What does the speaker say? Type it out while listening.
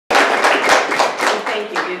Thank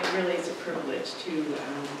you. It really is a privilege to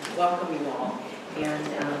welcome you all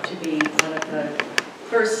and to be one of the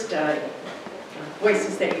first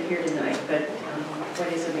voices that you hear tonight. But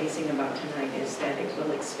what is amazing about tonight is that it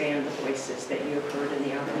will expand the voices that you have heard and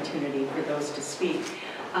the opportunity for those to speak.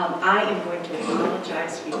 I am going to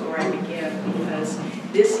apologize before I begin because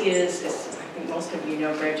this is, as I think most of you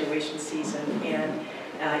know, graduation season, and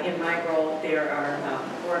in my role there are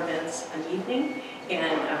 4 events an evening,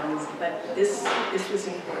 and but this was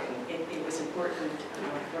important. It was important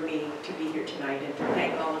for me to be here tonight and to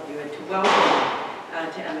thank all of you and to welcome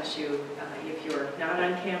to MSU if you're not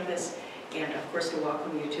on campus, and of course to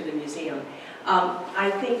welcome you to the museum.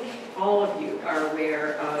 I think all of you are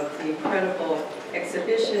aware of the incredible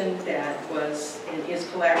exhibition that was and is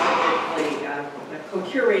collaboratively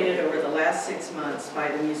co-curated over the last 6 months by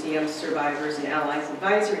the Museum's Survivors and Allies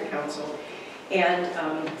Advisory Council. And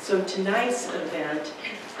so tonight's event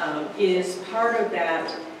is part of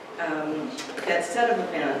that set of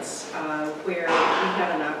events where we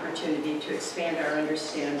have an opportunity to expand our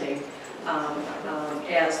understanding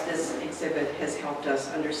as this exhibit has helped us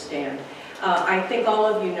understand. I think all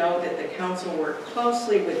of you know that the council worked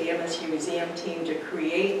closely with the MSU Museum team to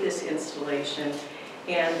create this installation,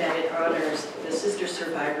 and that it honors the Sister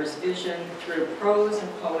Survivors' vision through prose and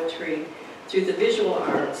poetry, through the visual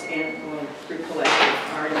arts, and through collective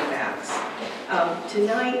artifacts.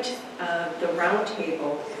 Tonight, the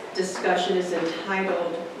roundtable discussion is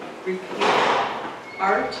entitled Repair,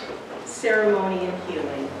 Art, Ceremony, and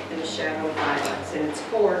Healing in the Shadow of Violence, and it's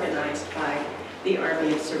co-organized by the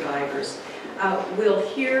Army of Survivors. We'll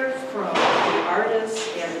hear from the artists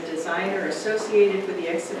and the designer associated with the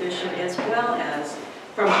exhibition, as well as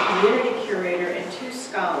from a community curator and 2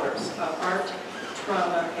 scholars of art,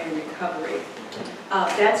 trauma, and recovery.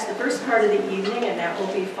 That's the first part of the evening, and that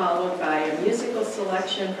will be followed by a musical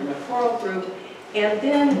selection from a choral group, and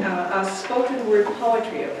then a spoken word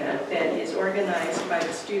poetry event that is organized by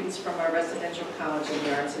the students from our residential college in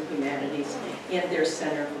the arts and humanities in their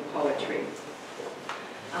Center for Poetry.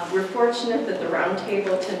 We're fortunate that the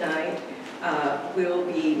roundtable tonight will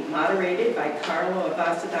be moderated by Carla of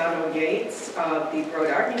Acevedo Yates of the Broad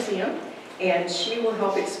Art Museum, and she will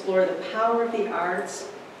help explore the power of the arts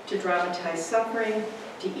to dramatize suffering,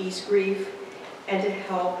 to ease grief, and to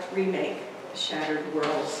help remake shattered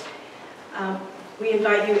worlds. We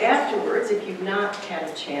invite you afterwards, if you've not had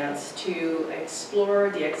a chance, to explore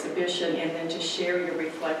the exhibition and then to share your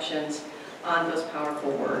reflections on those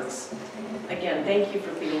powerful works. Again, thank you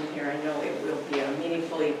for being here. I know it will be a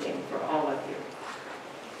meaningful evening for all of you.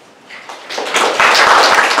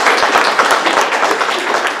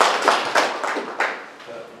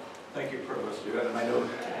 Thank you, Provost Jordyn, and I know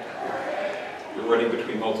you're running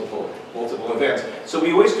between multiple events. So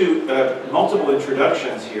we always do multiple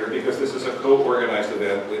introductions here because this is a co-organized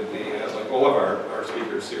event with the like all of our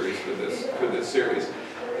speaker series for this series.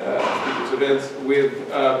 Speakers events with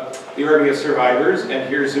the Army of Survivors, and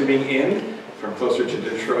here zooming in from closer to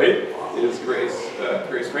Detroit is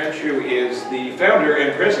Grace French, who is the founder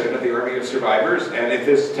and president of the Army of Survivors, and if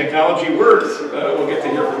this technology works, we'll get to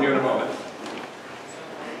hear from you in a moment.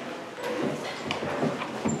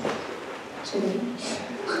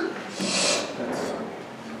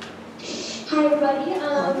 Hi everybody,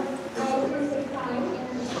 I'm Karin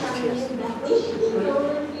and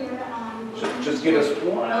Just give us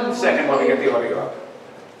 1 second while we get the audio up.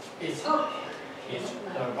 It's the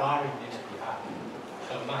volume needs to be up.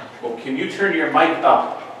 The mic. Well, can you turn your mic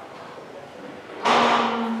up?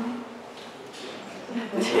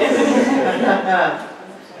 Did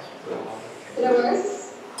it work?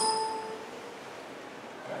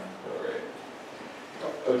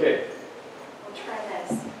 Okay. We'll try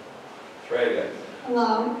this. Try again.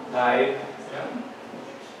 Hello? Hi.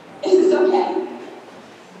 Is this okay?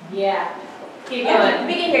 Yeah. Keep going.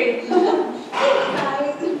 We can hear you. Hey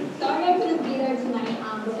guys. Sorry I couldn't be there tonight,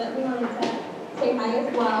 but definitely wanted to say hi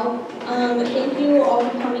as well. Thank you all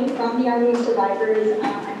for coming from the Army of Survivors.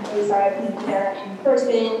 I'm really sorry I couldn't be there in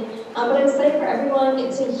person. But I'm excited for everyone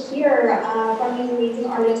to hear from these amazing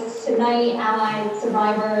artists tonight, allies,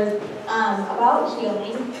 survivors, about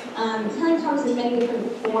healing. Healing comes in many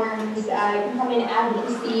different forms. It can come in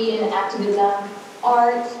advocacy and activism,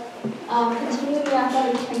 art, continuing your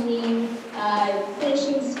athletic training,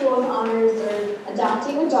 finishing school with honors, or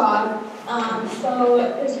adopting a dog. So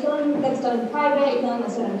there's healing that's done in private, healing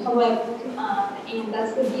that's done in public, and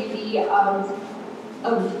that's the beauty of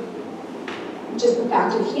just the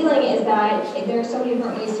fact of healing, is that there are so many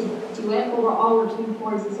different ways to do it, but we're all working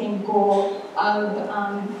towards the same goal of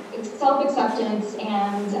self-acceptance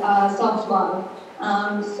and self-love.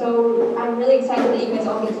 So I'm really excited that you guys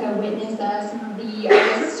all get to witness some of the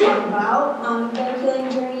about their healing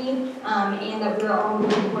journey, and that we're all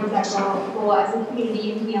moving towards that goal as a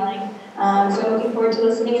community in healing. So I'm looking forward to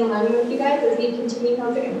listening and learning with you guys as we continue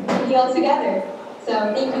to heal together.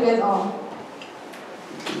 So thank you guys all.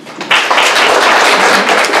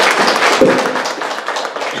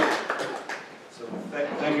 So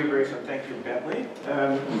thank you, Grace, and thank you, Bentley.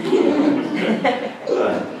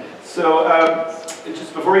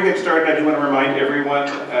 Just before we get started, I do want to remind everyone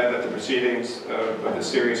that the proceedings of this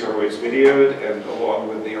series are always videoed, and along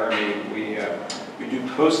with the Army, we do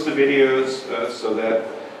post the videos so that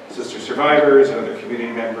sister survivors and other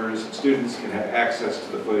community members and students can have access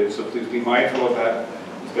to the footage. So please be mindful of that,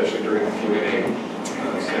 especially during the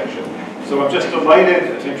Q&A section. So I'm just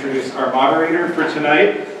delighted to introduce our moderator for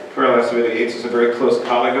tonight. Carla Acevedo Yates is a very close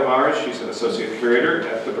colleague of ours. She's an associate curator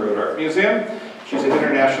at the Broad Art Museum. She's an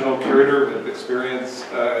international curator with experience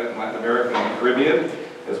in Latin America and the Caribbean,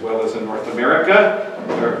 as well as in North America.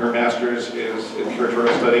 Her master's is in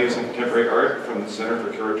curatorial studies and contemporary art from the Center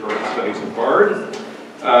for Curatorial Studies at Bard.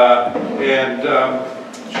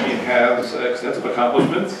 She has extensive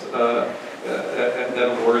accomplishments and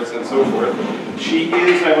awards and so forth. She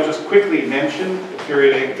is, I will just quickly mention,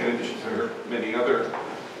 curating, in addition to her many other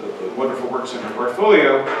wonderful works in her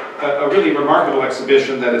portfolio, a really remarkable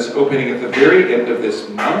exhibition that is opening at the very end of this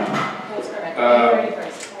month. That's correct.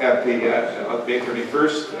 At the May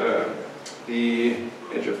 31st, the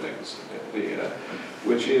Edge of Things,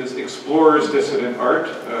 which is explores dissident art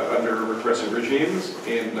under repressive regimes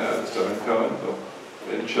in the Southern Cone,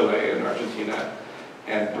 in Chile and Argentina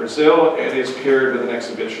and Brazil, and is paired with an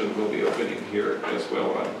exhibition that will be opening here as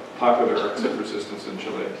well on popular arts of resistance in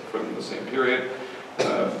Chile from the same period.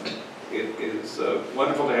 It is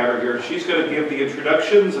wonderful to have her here. She's going to give the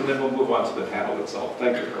introductions, and then we'll move on to the panel itself.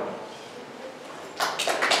 Thank you, Carla.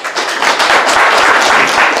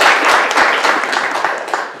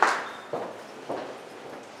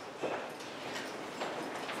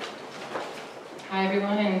 Hi,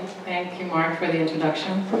 everyone, and thank you, Mark, for the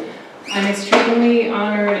introduction. I'm extremely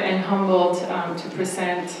honored and humbled to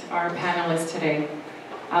present our panelists today.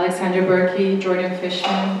 Alexandra Bourque, Jordyn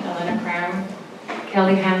Fishman, Elena Cram,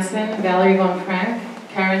 Kelly Hansen, Valerie von Frank,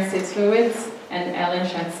 Karin Zitzewitz, and Ellen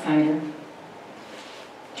Schattschneider.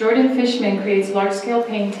 Jordyn Fishman creates large-scale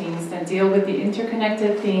paintings that deal with the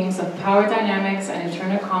interconnected themes of power dynamics and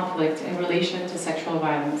internal conflict in relation to sexual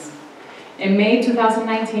violence. In May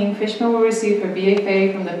 2019, Fishman will receive her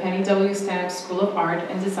BFA from the Penny W. Stamp School of Art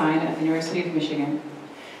and Design at the University of Michigan.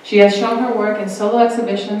 She has shown her work in solo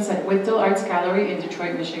exhibitions at Whittle Arts Gallery in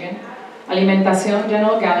Detroit, Michigan, Alimentación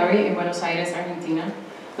General Gallery in Buenos Aires, Argentina,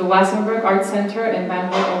 the Wassenberg Art Center in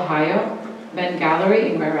Bangor, Ohio, Ben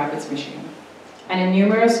Gallery in Grand Rapids, Michigan, and in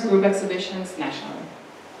numerous group exhibitions nationally.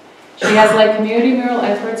 She has led community mural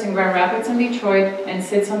efforts in Grand Rapids and Detroit and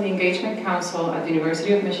sits on the Engagement Council at the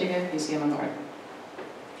University of Michigan Museum of Art.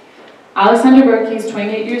 Alexandra Bourque is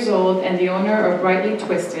 28 years old and the owner of Brightly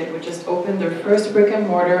Twisted, which just opened their first brick and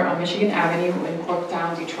mortar on Michigan Avenue in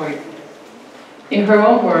Corktown, Detroit. In her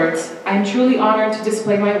own words, "I am truly honored to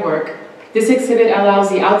display my work. This exhibit allows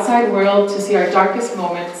the outside world to see our darkest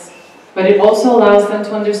moments, but it also allows them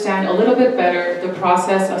to understand a little bit better the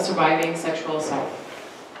process of surviving sexual assault."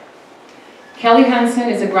 Kelly Hansen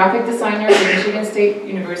is a graphic designer at Michigan State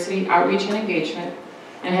University Outreach and Engagement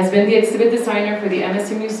and has been the exhibit designer for the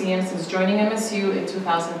MSU Museum since joining MSU in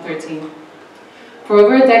 2013. For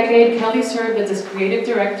over a decade, Kelly served as the creative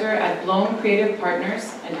director at Blown Creative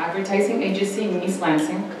Partners, an advertising agency in East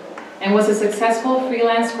Lansing, and was a successful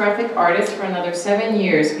freelance graphic artist for another 7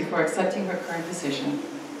 years before accepting her current position.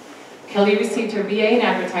 Kelly received her BA in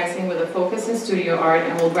advertising with a focus in studio art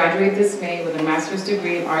and will graduate this May with a master's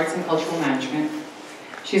degree in arts and cultural management.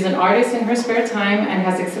 She's an artist in her spare time and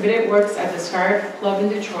has exhibited works at the Scarab Club in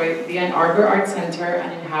Detroit, the Ann Arbor Art Center,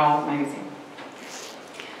 and in How magazine.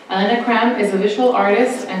 Elena Cram is a visual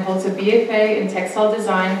artist and holds a BFA in textile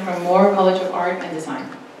design from Moore College of Art and Design.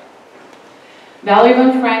 Valerie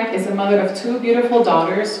von Frank is the mother of 2 beautiful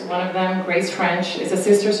daughters. One of them, Grace French, is a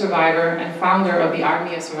sister survivor and founder of the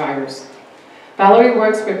Army of Survivors. Valerie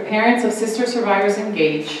works with Parents of Sister Survivors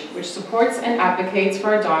Engage, which supports and advocates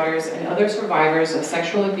for our daughters and other survivors of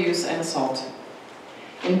sexual abuse and assault.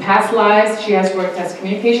 In past lives, she has worked as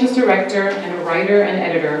communications director and a writer and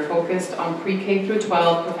editor focused on pre-K through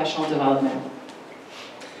 12 professional development.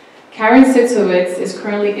 Karin Zitzewitz is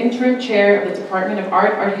currently interim chair of the Department of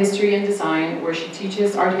Art, Art History and Design, where she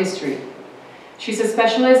teaches art history. She's a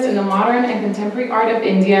specialist in the modern and contemporary art of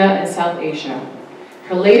India and South Asia.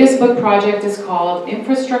 Her latest book project is called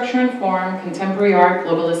Infrastructure and Form, Contemporary Art,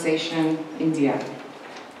 Globalization, India.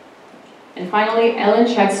 And finally, Ellen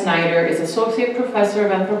Schattschneider is Associate Professor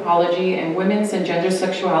of Anthropology and Women's and Gender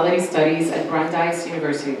Sexuality Studies at Brandeis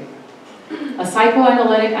University. A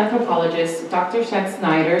psychoanalytic anthropologist, Dr.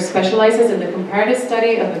 Schattschneider specializes in the comparative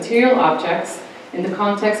study of material objects in the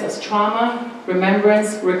context of trauma,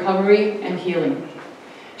 remembrance, recovery, and healing.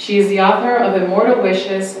 She is the author of Immortal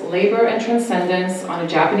Wishes, Labor and Transcendence on a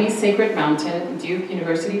Japanese Sacred Mountain, Duke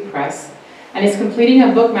University Press, and is completing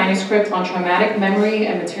a book manuscript on traumatic memory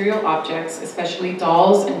and material objects, especially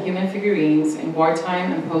dolls and human figurines in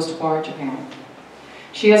wartime and post-war Japan.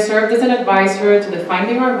 She has served as an advisor to the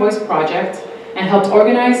Finding Our Voice project and helped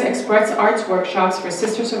organize express arts workshops for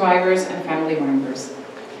sister survivors and family members.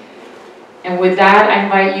 And with that, I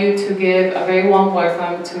invite you to give a very warm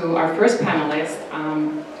welcome to our first panelist,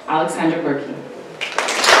 Alexandra Bourque.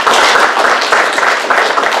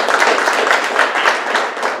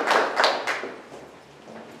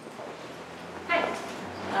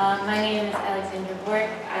 Hi, my name is Alexandra Bourque.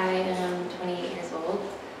 I am 28 years old.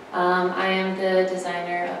 I am the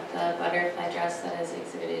designer of the butterfly dress that is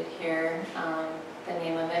exhibited here. The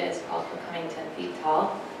name of it is called Becoming 10 Feet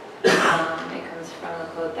Tall. It comes from a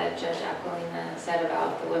quote that Judge Aquilina said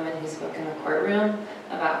about the women who spoke in the courtroom,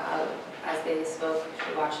 about how, as they spoke,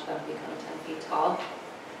 she watched them become 10 feet tall.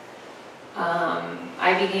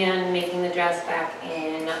 I began making the dress back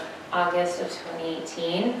in August of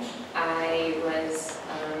 2018. I was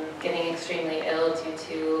getting extremely ill due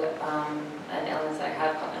to an illness I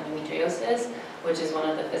had called endometriosis, which is one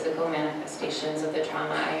of the physical manifestations of the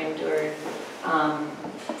trauma I endured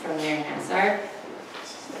from Mary Nassar.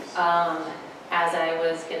 As I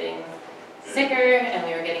was getting sicker and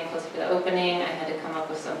we were getting closer to the opening, I had to come up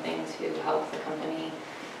with something to help the company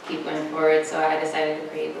keep going forward, so I decided to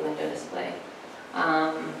create the window display.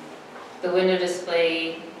 The window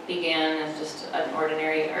display began as just an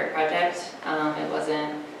ordinary art project.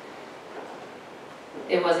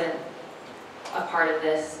 It wasn't a part of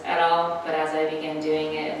this at all, but as I began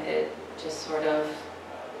doing it, it just sort of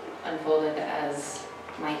unfolded as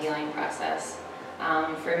my healing process.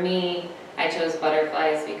 For me, I chose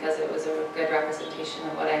butterflies because it was a good representation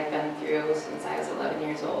of what I've been through since I was 11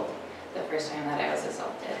 years old, the first time that I was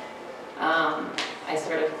assaulted. I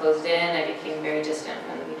sort of closed in, I became very distant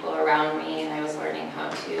from the people around me, and I was learning how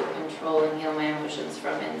to control and heal my emotions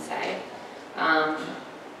from inside.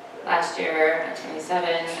 Last year, at 27,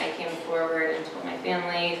 I came forward and told my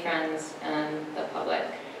family, friends, and the public.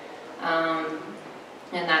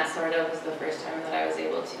 And that sort of was the first time that I was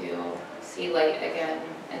able to see light again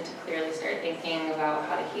and to clearly start thinking about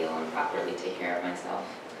how to heal and properly take care of myself.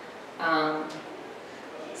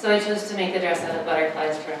 So I chose to make the dress out of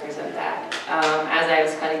butterflies to represent that. As I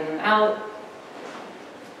was cutting them out,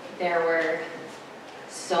 there were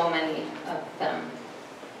so many of them.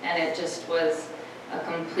 And it just was a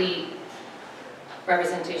complete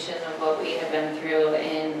representation of what we had been through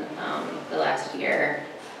in the last year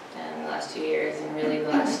and the last 2 years, and really the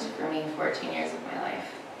last, for me, 14 years of my life.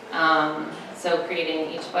 So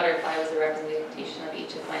creating each butterfly was a representation of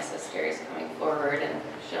each of my sisters coming forward and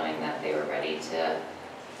showing that they were ready to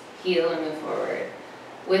heal and move forward.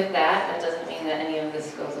 With that, that doesn't mean that any of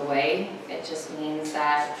this goes away. It just means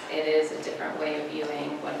that it is a different way of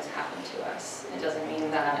viewing what has happened to us. It doesn't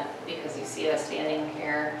mean that because you see us standing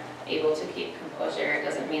here able to keep composure, it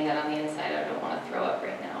doesn't mean that on the inside I don't want to throw up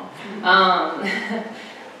right now.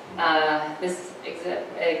 This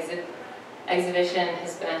exhibition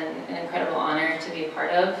has been an incredible honor to be a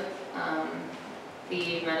part of.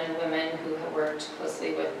 The men and women who have worked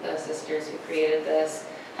closely with the sisters who created this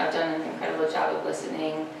have done an incredible job of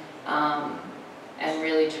listening and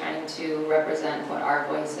really trying to represent what our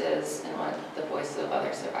voice is and what the voices of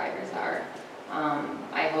other survivors are.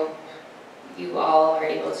 I hope you all are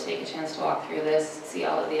able to take a chance to walk through this, see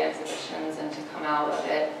all of the exhibitions, and to come out of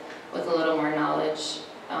it with a little more knowledge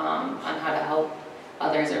on how to help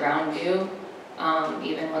others around you,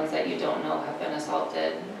 even ones that you don't know have been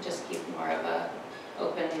assaulted. Just keep more of an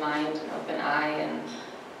open mind and open eye and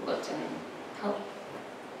look and help.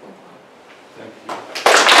 Thank you.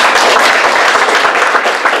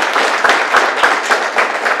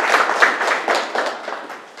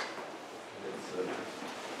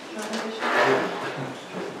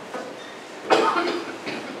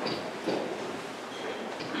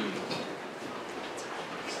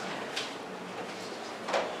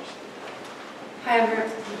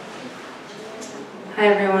 Hi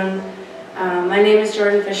everyone. My name is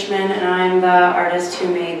Jordyn Fishman, and I'm the artist who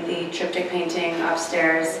made the triptych painting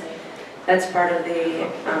upstairs. That's part of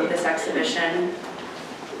this exhibition.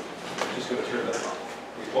 I'm just going to turn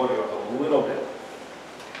the audio up a little bit.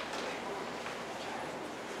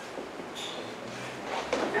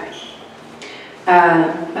 Okay.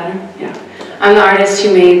 Better? Yeah. I'm the artist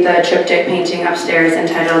who made the triptych painting upstairs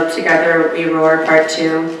entitled Together We Roar Part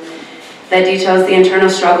 2 that details the internal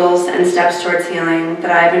struggles and steps towards healing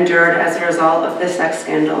that I have endured as a result of this sex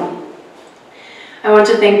scandal. I want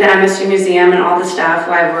to thank the MSU Museum and all the staff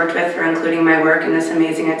who I've worked with for including my work in this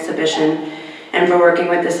amazing exhibition and for working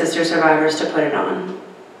with the sister survivors to put it on.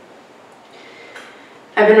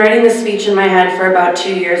 I've been writing this speech in my head for about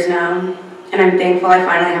 2 years now, and I'm thankful I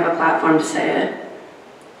finally have a platform to say it.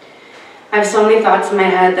 I have so many thoughts in my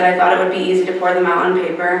head that I thought it would be easy to pour them out on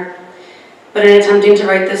paper, but in attempting to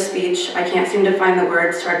write this speech, I can't seem to find the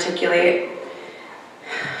words to articulate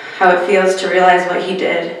how it feels to realize what he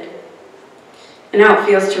did, and how it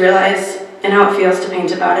feels to realize, and how it feels to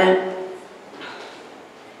paint about it.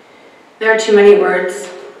 There are too many words.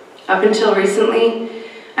 Up until recently,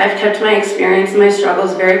 I've kept my experience and my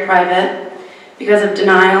struggles very private because of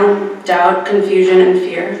denial, doubt, confusion, and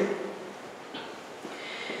fear.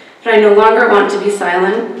 But I no longer want to be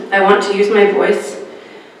silent. I want to use my voice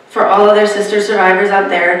for all other sister survivors out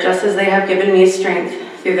there, just as they have given me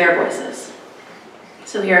strength through their voices.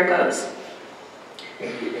 So here it goes.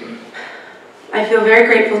 I feel very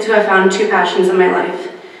grateful to have found 2 passions in my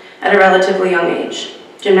life at a relatively young age: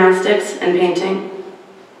 gymnastics and painting.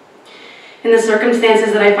 In the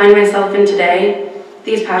circumstances that I find myself in today,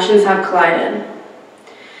 these passions have collided.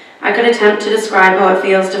 I could attempt to describe how it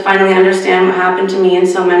feels to finally understand what happened to me and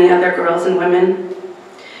so many other girls and women.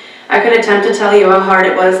 I could attempt to tell you how hard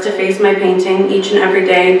it was to face my painting each and every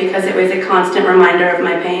day because it was a constant reminder of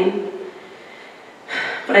my pain.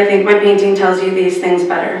 But I think my painting tells you these things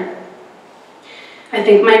better. I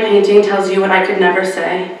think my painting tells you what I could never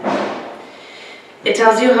say. It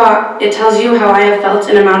tells you how I have felt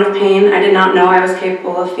an amount of pain I did not know I was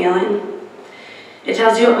capable of feeling. It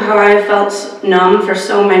tells you how I have felt numb for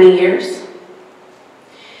so many years.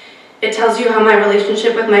 It tells you how my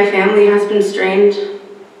relationship with my family has been strained,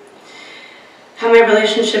 how my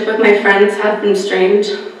relationship with my friends has been strained,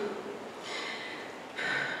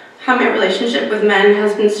 how my relationship with men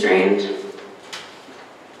has been strained,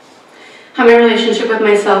 how my relationship with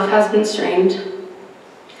myself has been strained.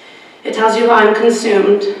 It tells you how I'm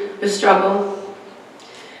consumed with struggle,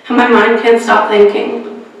 how my mind can't stop thinking.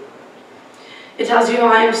 It tells you how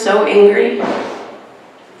I am so angry,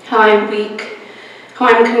 how I am weak, how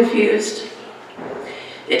I'm confused.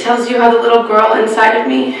 It tells you how the little girl inside of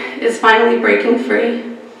me is finally breaking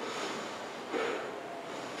free.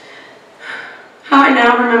 How I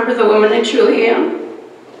now remember the woman I truly am.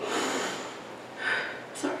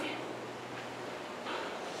 Sorry.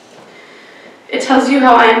 It tells you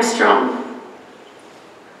how I am strong.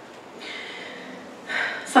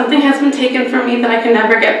 Something has been taken from me that I can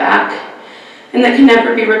never get back, and that can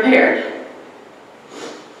never be repaired.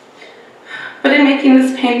 But in making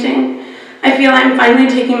this painting, I feel I'm finally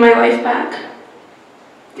taking my life back.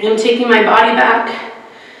 I'm taking my body back.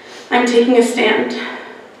 I'm taking a stand.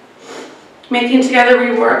 Making Together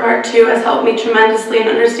We Roar Part 2 has helped me tremendously in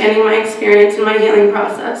understanding my experience and my healing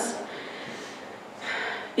process.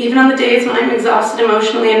 Even on the days when I'm exhausted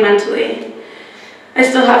emotionally and mentally, I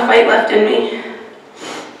still have fight left in me.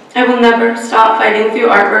 I will never stop fighting through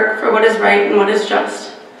artwork for what is right and what is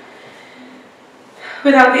just.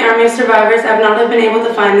 Without the Army of Survivors, I would not have been able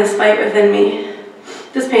to find this fight within me.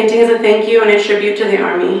 This painting is a thank you and a tribute to the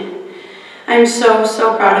Army. I am so,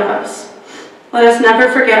 so proud of us. Let us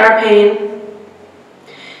never forget our pain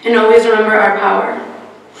and always remember our power.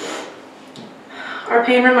 Our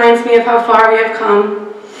pain reminds me of how far we have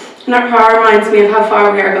come, and our power reminds me of how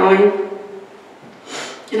far we are going.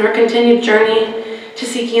 In our continued journey to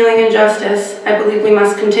seek healing and justice, I believe we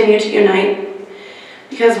must continue to unite,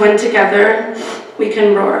 because when together, we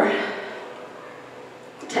can roar.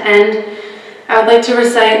 To end, I would like to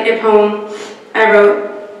recite a poem I wrote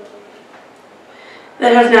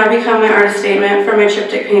that has now become my art statement for my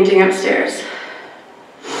triptych painting upstairs.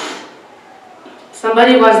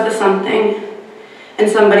 Somebody was the something, and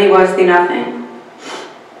somebody was the nothing.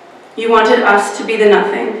 You wanted us to be the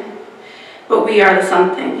nothing, but we are the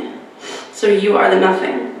something. So you are the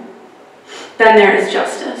nothing. Then there is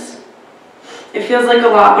justice. It feels like a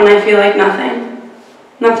lot when I feel like nothing.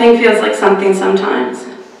 Nothing feels like something sometimes.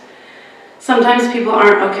 Sometimes people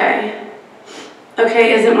aren't okay.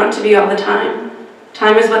 Okay isn't what to be all the time.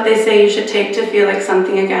 Time is what they say you should take to feel like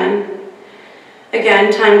something again.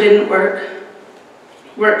 Again, time didn't work.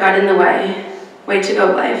 Work got in the way. Way to go,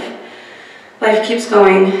 life. Life keeps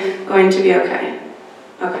going to be okay.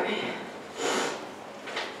 Okay.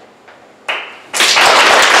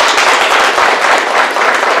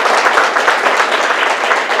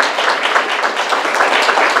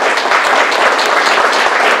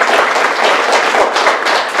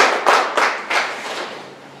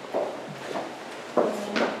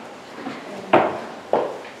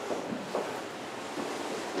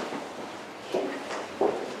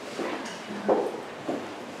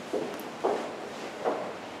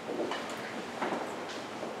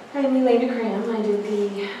 I'm Elena Cram. I did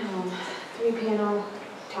the 3-panel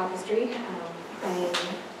tapestry. I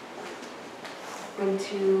went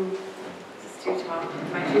to, this is too tall,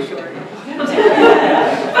 am I too short?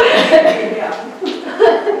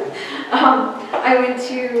 I went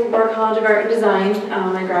to Bourque College of Art and Design.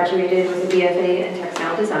 I graduated with a BFA in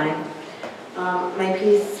textile design. My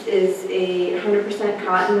piece is a 100%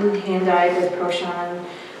 cotton, hand-dyed with Proshon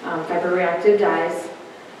fiber-reactive dyes.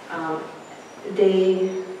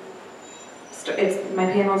 My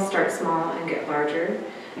panels start small and get larger.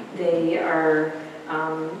 They are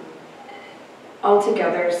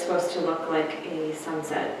altogether supposed to look like a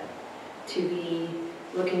sunset, to be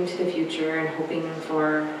looking to the future and hoping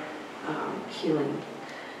for healing.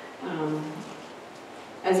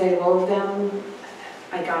 As I wove them,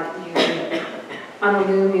 I got you, on a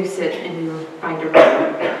loom you sit and you find a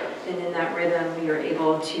rhythm. And in that rhythm you're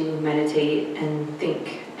able to meditate and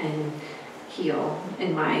think and heal,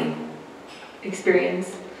 in my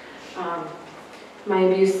experience. My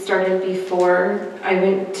abuse started before I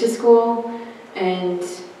went to school, and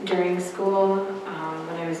during school,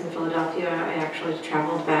 when I was in Philadelphia, I actually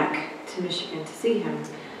traveled back to Michigan to see him.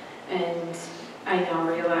 And I now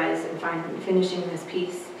realize in finishing this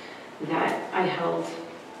piece that I held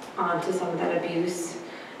on to some of that abuse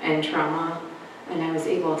and trauma, and I was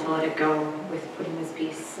able to let it go with putting this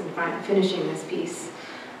piece and finishing this piece.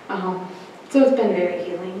 So it's been very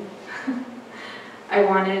healing. I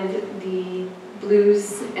wanted the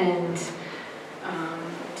blues and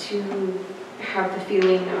to have the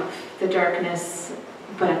feeling of the darkness,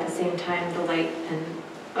 but at the same time the light and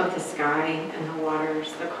of the sky and the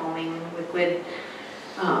waters, the calming liquid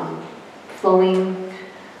flowing.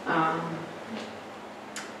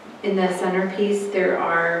 In the centerpiece there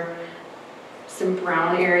are some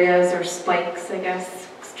brown areas or spikes, I guess,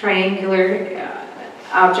 triangular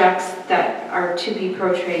objects that are to be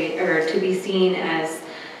portrayed or to be seen as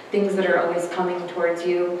things that are always coming towards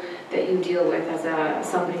you, that you deal with as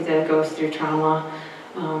somebody that goes through trauma.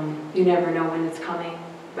 You never know when it's coming,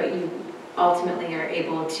 but you ultimately are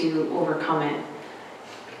able to overcome it.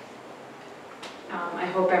 I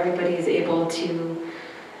hope everybody is able to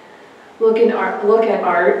look at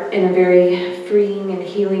art in a very freeing and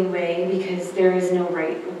healing way, because there is no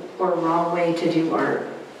right or wrong way to do art.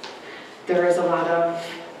 There is a lot of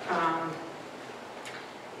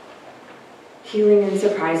healing and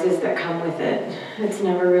surprises that come with it. It's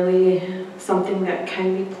never really something that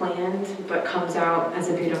can be planned, but comes out as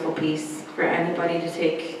a beautiful piece for anybody to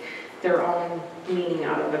take their own meaning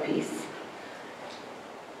out of a piece.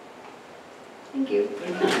 Thank you.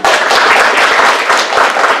 Thank you.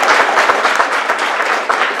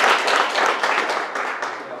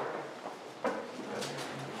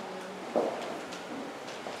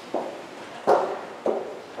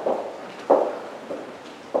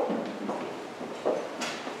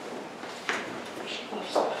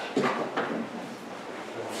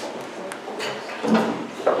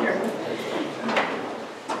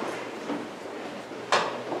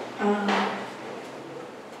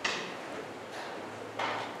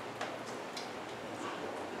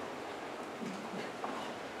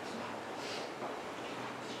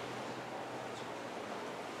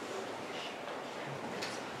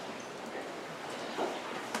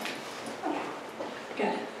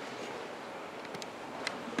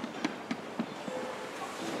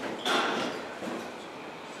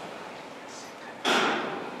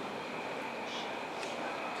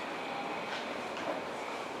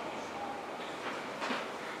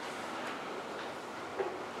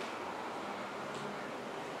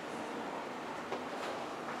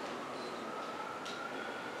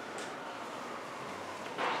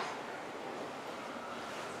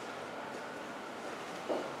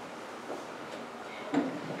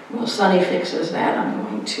 While Sunny fixes that, I'm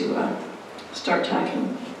going to start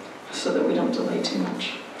talking so that we don't delay too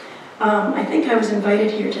much. I think I was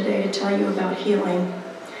invited here today to tell you about healing.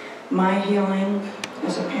 My healing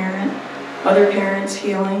as a parent, other parents'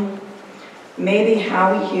 healing, maybe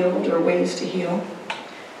how we healed or ways to heal.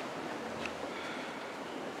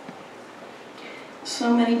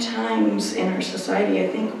 So many times in our society, I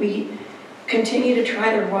think we continue to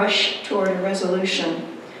try to rush toward a resolution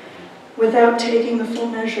without taking the full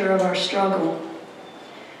measure of our struggle,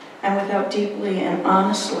 and without deeply and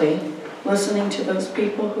honestly listening to those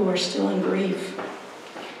people who are still in grief,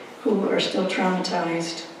 who are still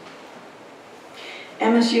traumatized.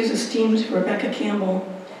 MSU's esteemed Rebecca Campbell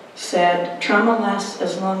said, "Trauma lasts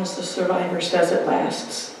as long as the survivor says it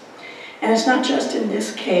lasts." And it's not just in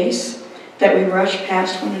this case that we rush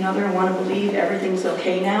past one another and want to believe everything's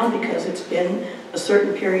okay now because it's been a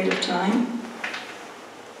certain period of time.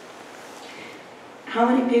 How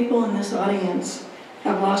many people in this audience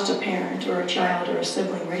have lost a parent or a child or a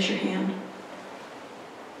sibling? Raise your hand.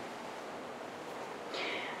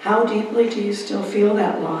 How deeply do you still feel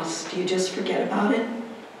that loss? Do you just forget about it?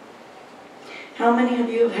 How many of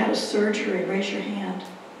you have had a surgery? Raise your hand.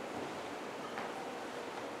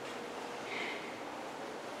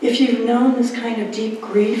 If you've known this kind of deep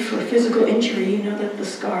grief or physical injury, you know that the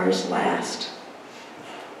scars last.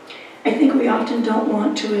 I think we often don't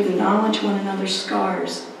want to acknowledge one another's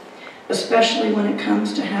scars, especially when it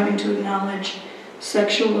comes to having to acknowledge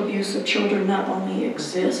sexual abuse of children not only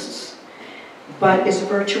exists, but is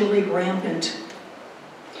virtually rampant.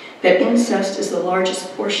 That incest is the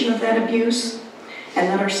largest portion of that abuse, and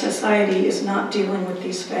that our society is not dealing with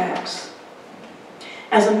these facts.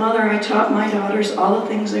 As a mother, I taught my daughters all the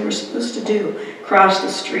things they were supposed to do. Cross the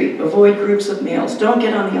street, avoid groups of males, don't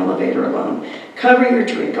get on the elevator alone, cover your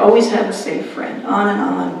drink, always have a safe friend, on and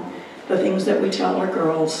on, the things that we tell our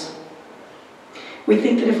girls. We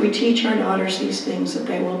think that if we teach our daughters these things that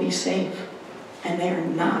they will be safe, and they are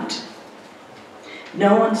not.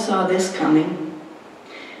 No one saw this coming.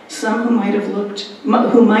 Some who might have looked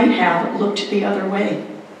the other way.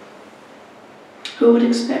 Who would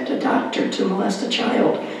expect a doctor to molest a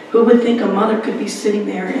child? Who would think a mother could be sitting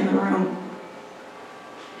there in the room?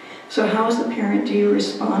 So how as a parent do you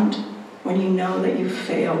respond when you know that you've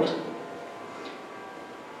failed?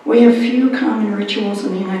 We have few common rituals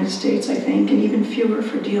in the United States, I think, and even fewer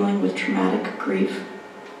for dealing with traumatic grief.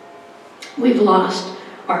 We've lost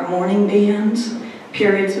our mourning bands,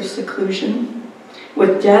 periods of seclusion.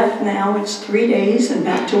 With death now, it's 3 days and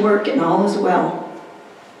back to work and all is well.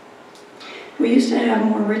 We used to have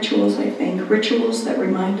more rituals, I think, rituals that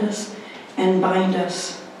remind us and bind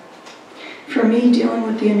us. For me, dealing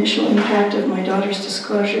with the initial impact of my daughter's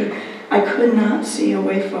disclosure, I could not see a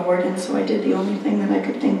way forward, and so I did the only thing that I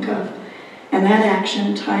could think of. And that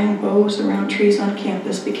action, tying bows around trees on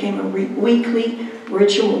campus, became a weekly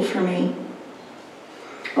ritual for me.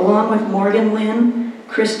 Along with Morgan Lynn,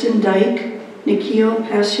 Kristen Dyke, Nikhil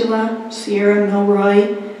Pasula, Sierra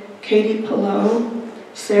Milroy, Katie Pillow,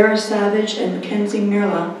 Sarah Savage, and Mackenzie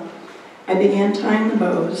Mirla, I began tying the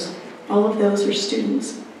bows. All of those are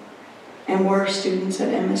students and were students at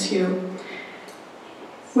MSU.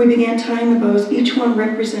 We began tying the bows, each one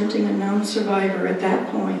representing a known survivor at that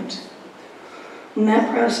point. And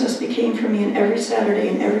that process became for me an every Saturday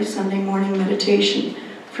and every Sunday morning meditation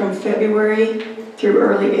from February through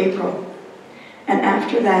early April. And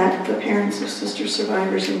after that, the Parents of Sister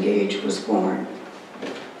Survivors Engage was born.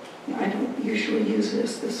 I don't usually use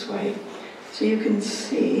this way. So you can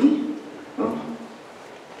see, oh,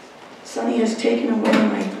 Sunny has taken away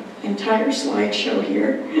my entire slideshow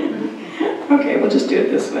here. Okay, we'll just do it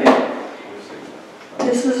this way.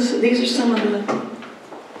 These are some of the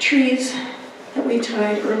trees that we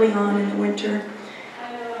tied early on in the winter.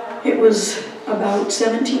 It was about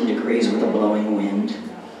 17 degrees with a blowing wind.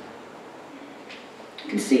 You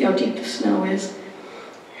can see how deep the snow is.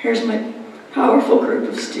 Here's my powerful group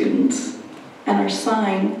of students and our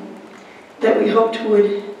sign that we hoped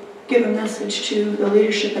would give a message to the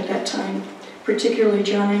leadership at that time, particularly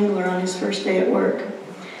John Engler on his first day at work.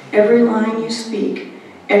 Every line you speak,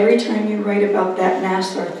 every time you write about that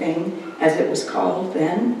Nassar thing, as it was called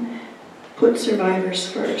then, put survivors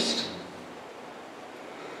first.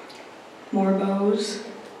 More bows.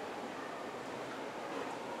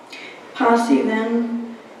 Posse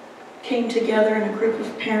then came together in a group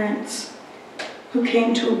of parents who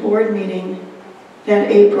came to a board meeting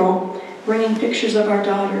that April, bringing pictures of our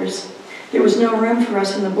daughters. There was no room for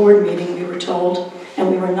us in the board meeting, we were told,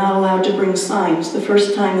 and we were not allowed to bring signs, the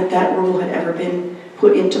first time that that rule had ever been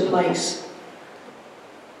put into place.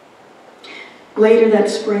 Later that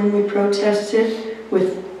spring, we protested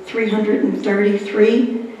with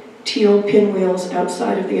 333 teal pinwheels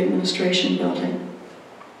outside of the administration building.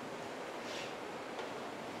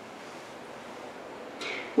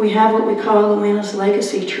 We have what we call Luana's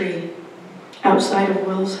legacy tree outside of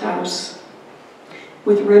Will's house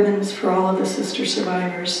with ribbons for all of the sister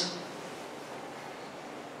survivors.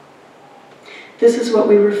 This is what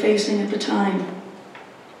we were facing at the time.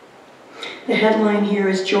 The headline here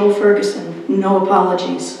is Joel Ferguson, no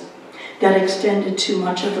apologies. That extended to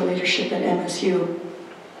much of the leadership at MSU.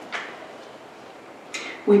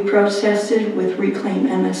 We protested with Reclaim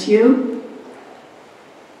MSU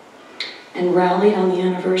and rallied on the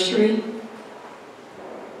anniversary.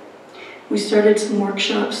 We started some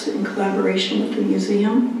workshops in collaboration with the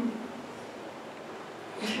museum.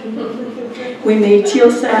 We made teal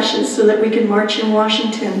sashes so that we could march in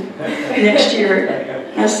Washington next year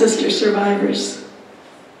as sister survivors.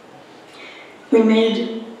 We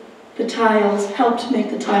made The tiles, helped make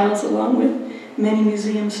the tiles along with many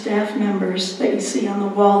museum staff members that you see on the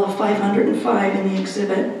wall of 505 in the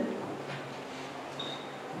exhibit.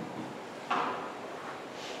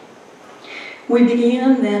 We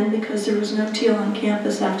began then, because there was no teal on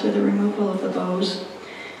campus after the removal of the bows,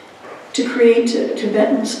 to create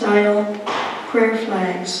Tibetan-style prayer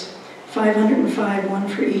flags, 505, one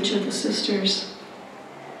for each of the sisters.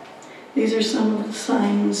 These are some of the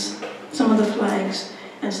signs, some of the flags,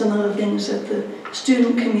 and some of the things that the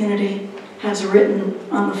student community has written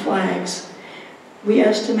on the flags. We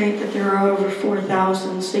estimate that there are over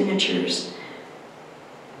 4,000 signatures.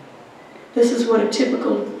 This is what a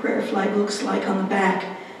typical prayer flag looks like on the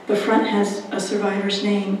back. The front has a survivor's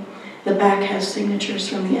name. The back has signatures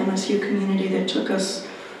from the MSU community that took us,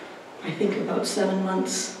 I think, about 7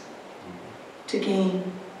 months to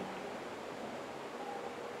gain.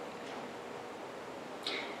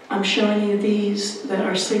 I'm showing you these that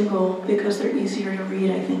are single because they're easier to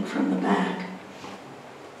read, I think, from the back.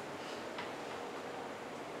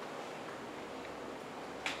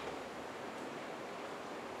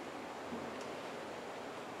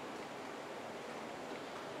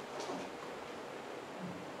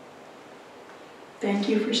 Thank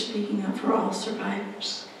you for speaking up for all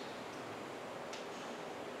survivors.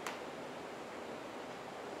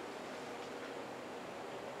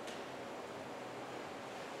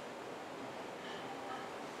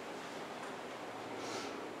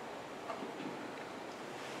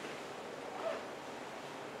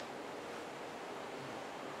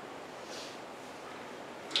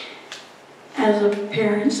 As a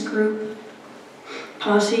parents group,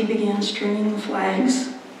 Posse began stringing the flags.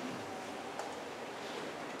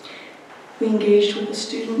 We engaged with a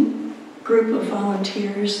student group of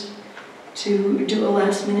volunteers to do a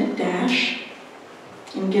last-minute dash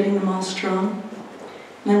in getting them all strung.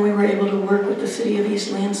 And then we were able to work with the city of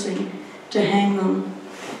East Lansing to hang them.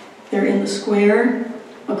 They're in the square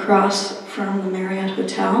across from the Marriott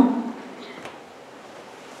Hotel.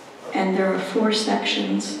 And there are 4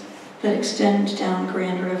 sections that extend down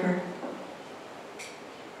Grand River.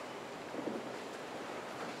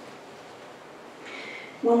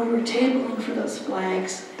 When we were tabling for those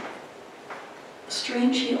flags,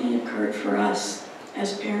 strange healing occurred for us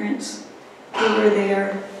as parents who were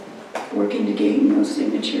there working to gain those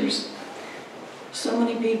signatures. So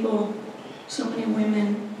many people, so many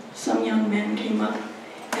women, some young men came up,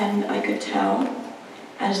 and I could tell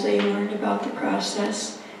as they learned about the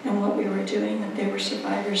process and what we were doing that they were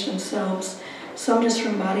survivors themselves, some just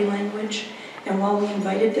from body language. And while we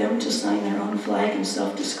invited them to sign their own flag and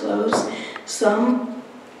self-disclose, some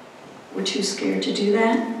were too scared to do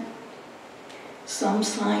that. Some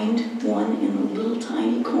signed one in a little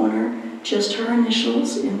tiny corner, just her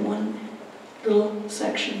initials in one little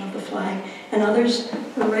section of the flag, and others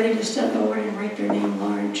were ready to step forward and write their name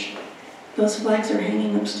large. Those flags are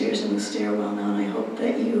hanging upstairs in the stairwell now, and I hope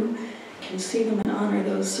that you can see them and honor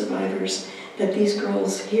those survivors that these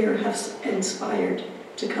girls here have inspired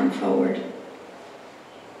to come forward.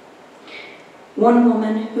 One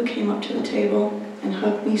woman who came up to the table and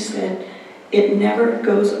hugged me said, "It never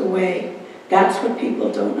goes away. That's what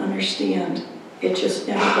people don't understand. It just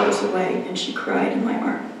never goes away." And she cried in my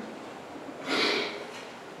arm.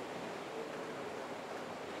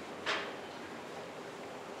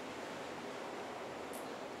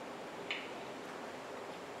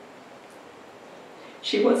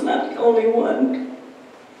 She was not the only one.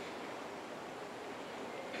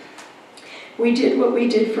 We did what we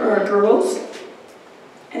did for our girls,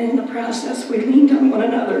 and in the process, we leaned on one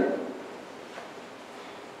another.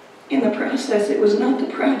 In the process, it was not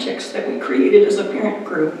the projects that we created as a parent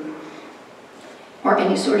group or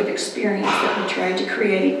any sort of experience that we tried to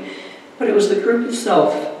create, but it was the group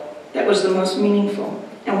itself that was the most meaningful.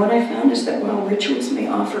 And what I found is that while rituals may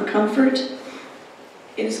offer comfort,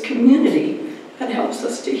 it is community that helps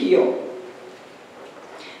us to heal.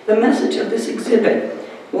 The message of this exhibit,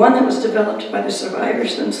 one that was developed by the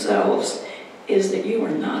survivors themselves, is that you are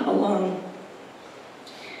not alone.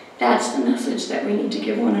 That's the message that we need to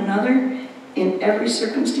give one another in every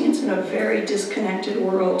circumstance in a very disconnected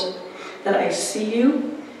world. That I see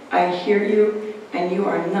you, I hear you, and you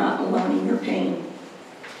are not alone in your pain.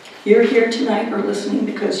 You're here tonight or listening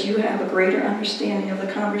because you have a greater understanding of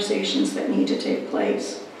the conversations that need to take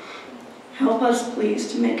place. Help us,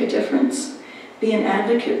 please, to make a difference. Be an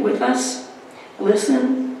advocate with us.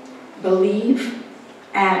 Listen, believe,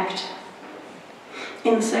 act.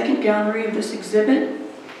 In the second gallery of this exhibit,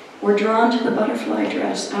 we're drawn to the butterfly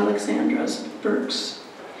dress, Alexandra's, Bourque's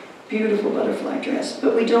beautiful butterfly dress,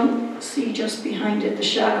 but we don't see just behind it the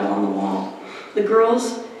shadow on the wall. The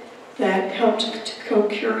girls that helped to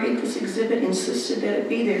co-curate this exhibit insisted that it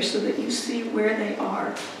be there so that you see where they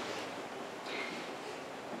are.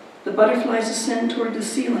 The butterflies ascend toward the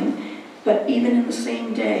ceiling, but even in the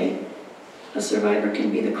same day, a survivor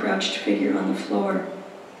can be the crouched figure on the floor.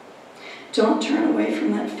 Don't turn away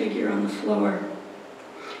from that figure on the floor.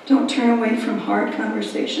 Don't turn away from hard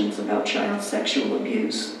conversations about child sexual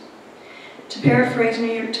abuse. To paraphrase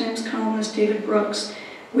New York Times columnist David Brooks,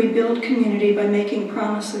 we build community by making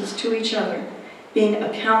promises to each other, being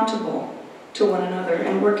accountable to one another,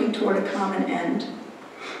 and working toward a common end.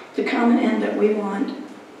 The common end that we want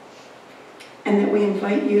and that we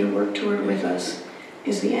invite you to work toward with us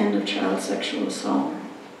is the end of child sexual assault.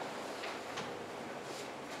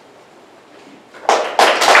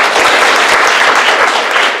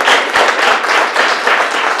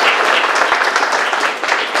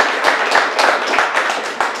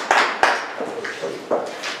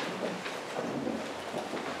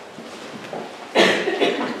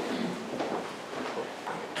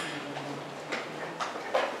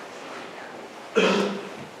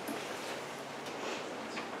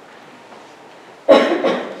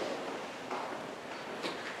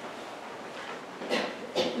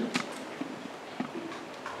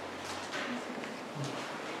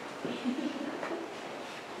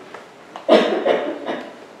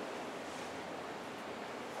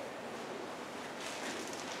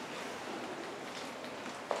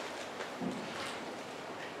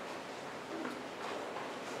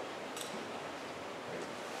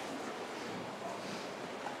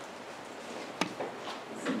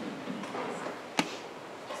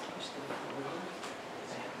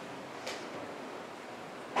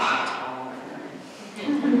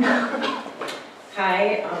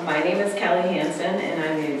 Hi, my name is Hansen, and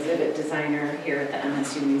I'm the exhibit designer here at the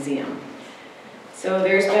MSU Museum. So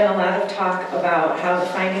there's been a lot of talk about how the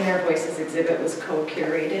Finding Our Voices exhibit was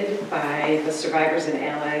co-curated by the Survivors and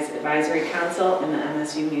Allies Advisory Council and the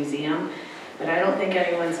MSU Museum, but I don't think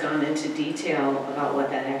anyone's gone into detail about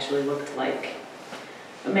what that actually looked like.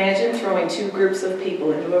 Imagine throwing two groups of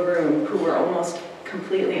people into a room who were almost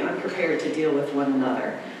completely unprepared to deal with one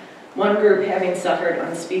another. One group having suffered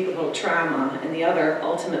unspeakable trauma, and the other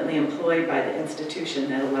ultimately employed by the institution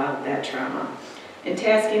that allowed that trauma, and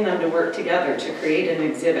tasking them to work together to create an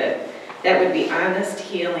exhibit that would be honest,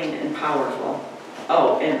 healing, and powerful.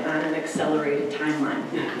 Oh, and on an accelerated timeline.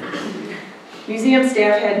 Museum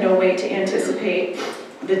staff had no way to anticipate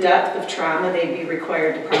the depth of trauma they'd be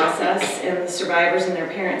required to process, and the survivors and their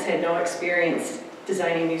parents had no experience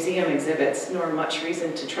designing museum exhibits, nor much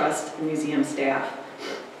reason to trust the museum staff.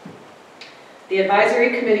 The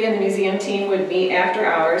advisory committee and the museum team would meet after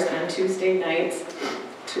hours on Tuesday nights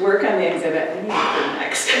to work on the exhibit. I need to go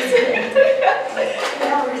next.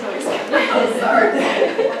 Valerie's always good. Oh, sorry.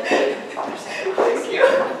 Thank you.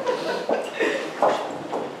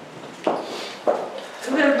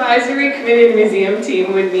 The advisory committee and the museum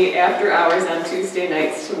team would meet after hours on Tuesday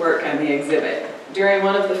nights to work on the exhibit. During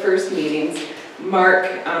one of the first meetings, Mark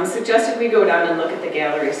suggested we go down and look at the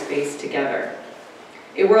gallery space together.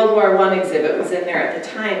 A World War I exhibit was in there at the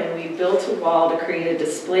time, and we built a wall to create a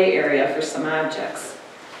display area for some objects.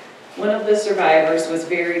 One of the survivors was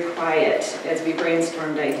very quiet as we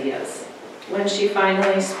brainstormed ideas. When she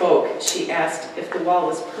finally spoke, she asked if the wall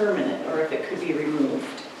was permanent or if it could be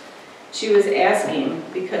removed. She was asking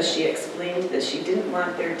because she explained that she didn't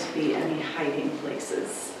want there to be any hiding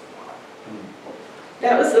places.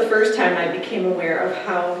 That was the first time I became aware of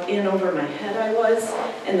how in over my head I was,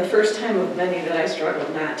 and the first time of many that I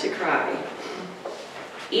struggled not to cry.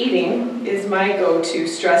 Eating is my go-to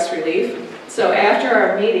stress relief, so after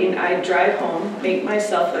our meeting, I'd drive home, make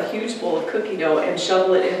myself a huge bowl of cookie dough, and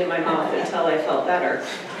shovel it into my mouth until I felt better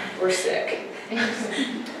or sick.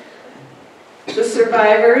 The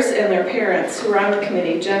survivors and their parents who were on the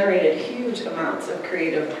committee generated huge amounts of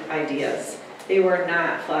creative ideas. They were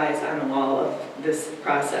not flies on the wall of this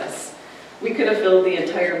process. We could have filled the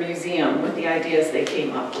entire museum with the ideas they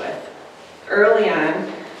came up with. Early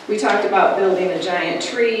on, we talked about building a giant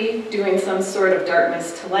tree, doing some sort of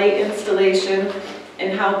darkness to light installation,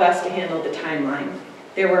 and how best to handle the timeline.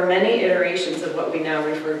 There were many iterations of what we now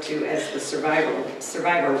refer to as the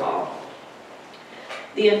survivor wall.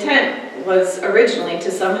 The intent was originally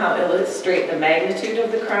to somehow illustrate the magnitude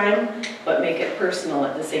of the crime, but make it personal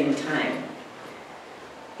at the same time.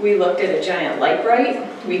 We looked at a giant light bright.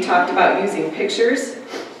 We talked about using pictures,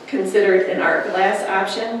 considered an art glass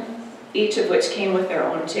option, each of which came with their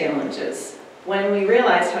own challenges. When we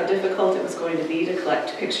realized how difficult it was going to be to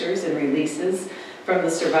collect pictures and releases from the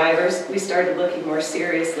survivors, we started looking more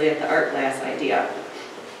seriously at the art glass idea.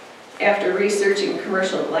 After researching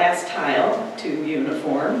commercial glass tile to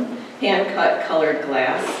uniform, hand-cut colored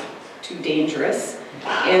glass, too dangerous,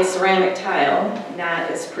 and ceramic tile, not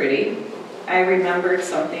as pretty, I remembered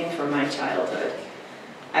something from my childhood.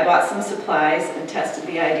 I bought some supplies and tested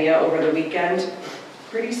the idea over the weekend,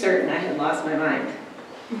 pretty certain I had lost my mind.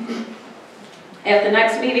 At the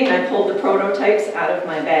next meeting, I pulled the prototypes out of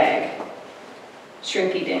my bag.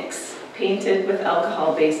 Shrinky dinks, painted with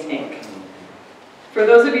alcohol-based ink. For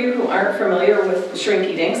those of you who aren't familiar with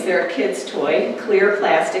shrinky dinks, they're a kid's toy, clear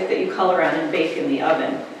plastic that you color on and bake in the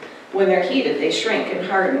oven. When they're heated, they shrink and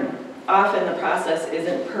harden. Often the process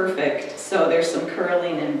isn't perfect, so there's some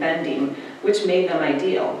curling and bending, which made them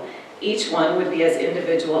ideal. Each one would be as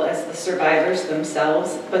individual as the survivors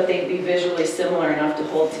themselves, but they'd be visually similar enough to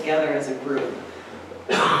hold together as a group.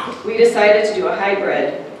 We decided to do a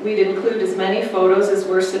hybrid. We'd include as many photos as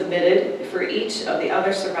were submitted. For each of the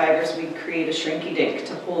other survivors, we'd create a shrinky dink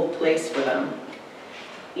to hold place for them.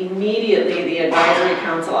 Immediately, the advisory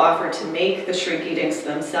council offered to make the shrinky dinks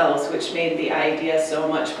themselves, which made the idea so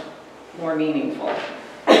much more meaningful.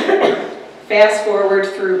 Fast forward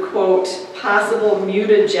through, quote, possible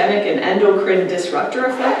mutagenic and endocrine disruptor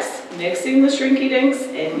effects, mixing the shrinky dinks,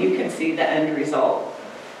 and you can see the end result.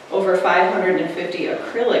 Over 550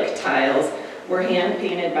 acrylic tiles were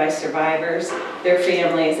hand-painted by survivors, their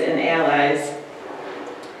families, and allies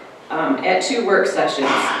at 2 work sessions.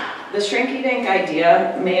 The shrinky dink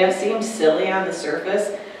idea may have seemed silly on the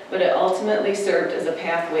surface, but it ultimately served as a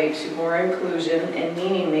pathway to more inclusion and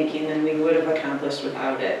meaning-making than we would have accomplished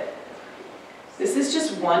without it. This is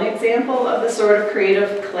just one example of the sort of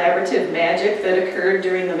creative, collaborative magic that occurred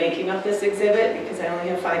during the making of this exhibit, because I only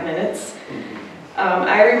have 5 minutes.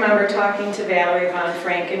 I remember talking to Valerie von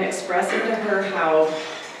Franken, expressing to her how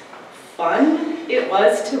fun it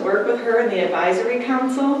was to work with her in the advisory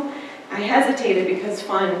council. I hesitated because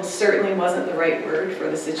fun certainly wasn't the right word for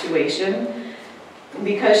the situation.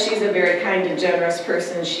 Because she's a very kind and generous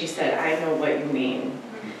person, she said, I know what you mean,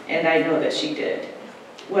 and I know that she did.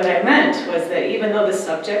 What I meant was that even though the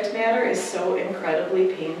subject matter is so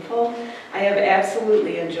incredibly painful, I have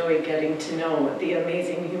absolutely enjoyed getting to know the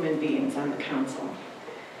amazing human beings on the council.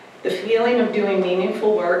 The feeling of doing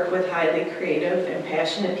meaningful work with highly creative and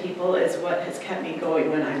passionate people is what has kept me going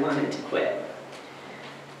when I wanted to quit.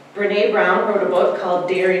 Brene Brown wrote a book called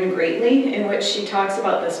Daring Greatly, in which she talks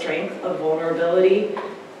about the strength of vulnerability.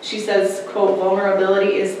 She says, quote,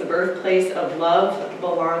 vulnerability is the birthplace of love,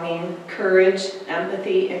 belonging, courage,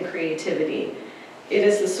 empathy, and creativity. It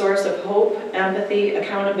is the source of hope, empathy,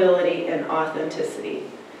 accountability, and authenticity.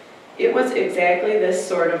 It was exactly this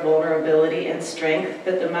sort of vulnerability and strength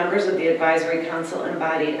that the members of the Advisory Council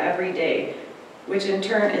embodied every day, which in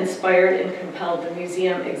turn inspired and compelled the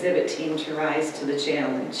museum exhibit team to rise to the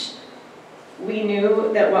challenge. We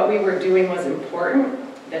knew that what we were doing was important,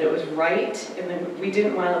 that it was right, and then we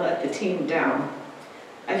didn't want to let the team down.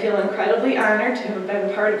 I feel incredibly honored to have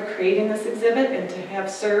been part of creating this exhibit and to have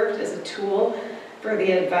served as a tool for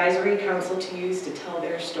the Advisory Council to use to tell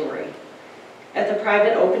their story. At the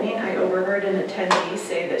private opening, I overheard an attendee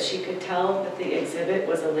say that she could tell that the exhibit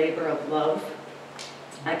was a labor of love.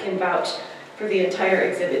 I can vouch for the entire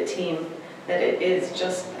exhibit team that it is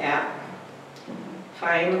just that.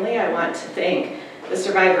 Finally, I want to thank the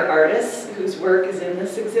survivor artists whose work is in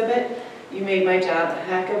this exhibit. You made my job a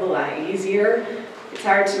heck of a lot easier. It's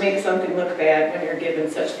hard to make something look bad when you're given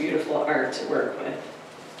such beautiful art to work with.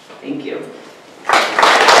 Thank you.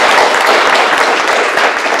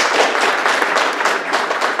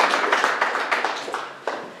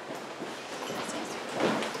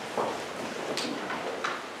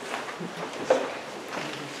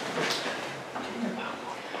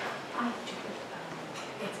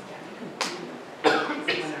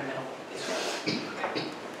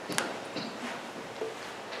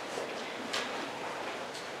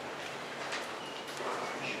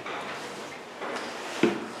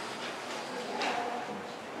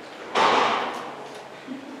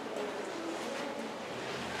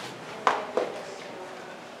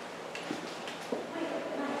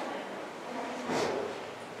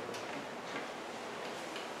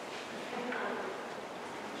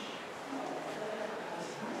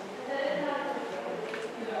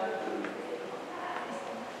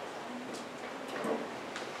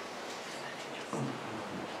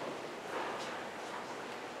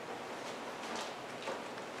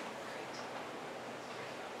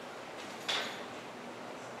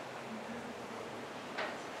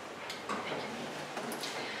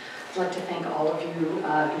 I'd like to thank all of you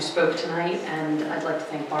who spoke tonight, and I'd like to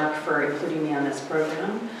thank Bourque for including me on this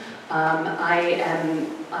program. I am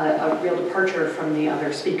a real departure from the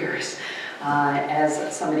other speakers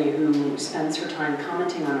as somebody who spends her time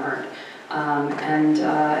commenting on art. And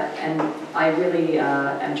I really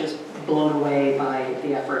am just blown away by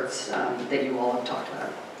the efforts that you all have talked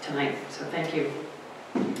about tonight, so thank you.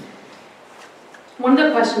 One of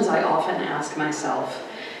the questions I often ask myself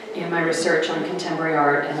in my research on contemporary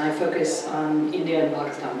art, and I focus on India and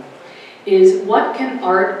Pakistan, is what can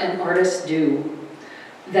art and artists do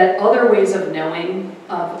that other ways of knowing,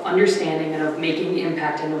 of understanding, and of making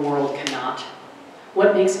impact in the world cannot?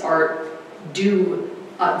 What makes art do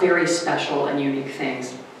very special and unique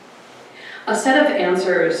things? A set of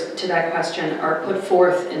answers to that question are put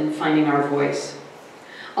forth in Finding Our Voice.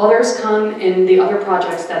 Others come in the other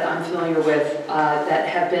projects that I'm familiar with that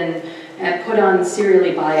have been put on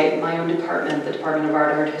serially by my own department, the Department of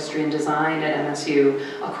Art History and Design at MSU,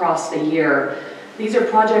 across the year. These are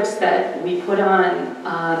projects that we put on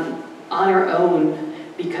our own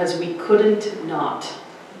because we couldn't not.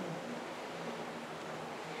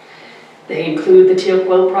 They include the Teal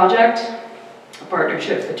Quilt Project, a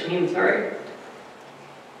partnership between,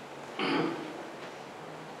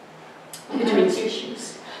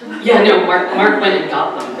 issues. Yeah, no, Mark went and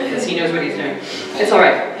got them because he knows what he's doing. It's all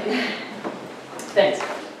right. Thanks.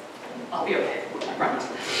 I'll be okay, I promise.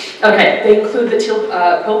 Okay, they include the Teal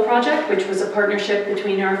Quilt Project, which was a partnership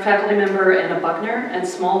between our faculty member Anna Buckner and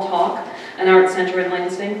Small Talk, an art center in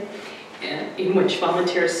Lansing, in which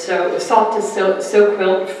volunteers sought to sew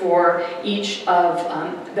quilt for each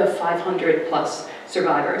of the 500 plus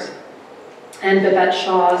survivors. And Babette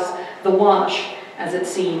Shaw's The Wash, as it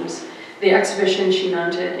seems, the exhibition she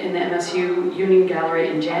mounted in the MSU Union Gallery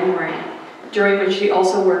in January, during which she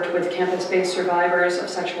also worked with campus-based survivors of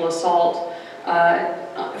sexual assault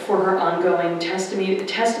for her ongoing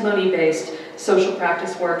testimony-based social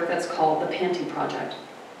practice work that's called the Panty Project.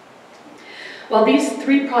 Well, these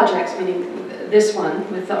three projects, meaning this one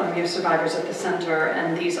with the Army of Survivors at the center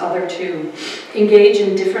and these other two, engage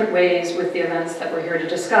in different ways with the events that we're here to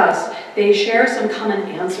discuss. They share some common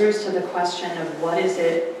answers to the question of what is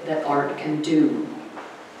it that art can do.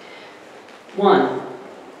 One,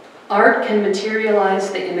 art can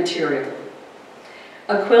materialize the immaterial.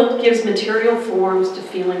 A quilt gives material forms to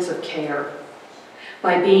feelings of care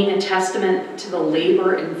by being a testament to the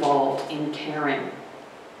labor involved in caring.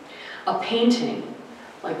 A painting,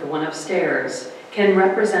 like the one upstairs, can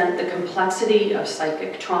represent the complexity of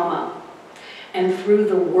psychic trauma, and through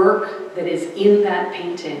the work that is in that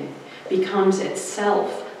painting becomes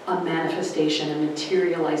itself a manifestation, a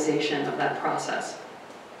materialization of that process.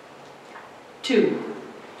 Two,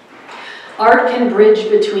 art can bridge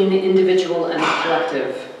between the individual and the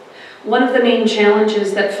collective. One of the main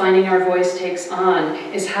challenges that Finding Our Voice takes on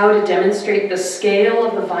is how to demonstrate the scale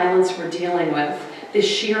of the violence we're dealing with, the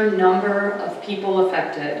sheer number of people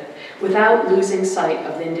affected, without losing sight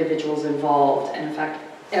of the individuals involved. And in fact,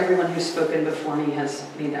 everyone who's spoken before me has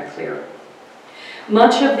made that clear.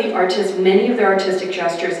 Many of the artistic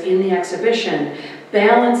gestures in the exhibition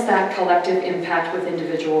balance that collective impact with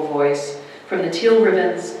individual voice, from the teal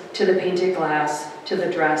ribbons to the painted glass to the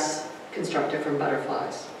dress constructed from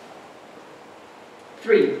butterflies.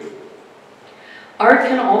 Three, art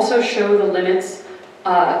can also show the limits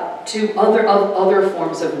to other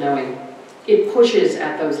forms of knowing. It pushes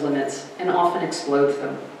at those limits and often explodes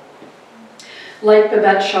them. Like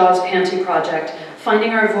Babette Shaw's Panty Project,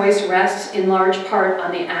 Finding Our Voice rests in large part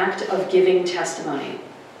on the act of giving testimony,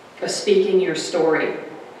 of speaking your story.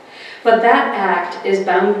 But that act is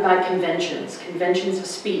bound by conventions of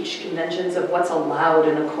speech, conventions of what's allowed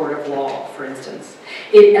in a court of law, for instance.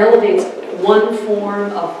 It elevates one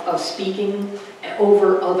form of speaking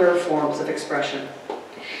over other forms of expression.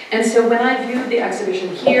 And so when I viewed the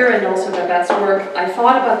exhibition here and also Babette's work, I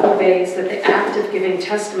thought about the ways that the act of giving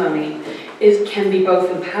testimony can be both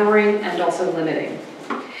empowering and also limiting.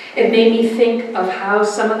 It made me think of how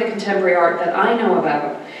some of the contemporary art that I know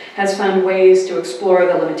about has found ways to explore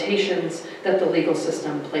the limitations that the legal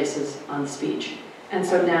system places on speech. And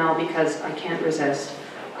so now, because I can't resist,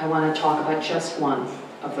 I want to talk about just one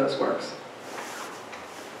of those works.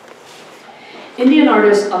 Indian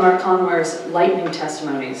artist Amar Kanwar's Lightning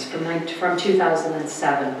Testimonies from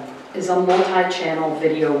 2007 is a multi-channel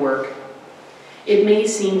video work. It may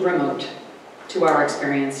seem remote to our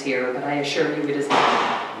experience here, but I assure you it is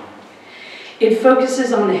not. It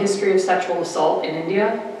focuses on the history of sexual assault in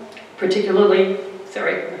India, particularly,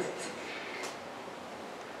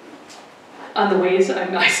 on the ways,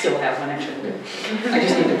 I still have one actually, I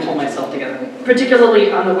just need to pull myself together.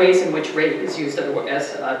 Particularly on the ways in which rape is used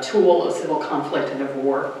as a tool of civil conflict and of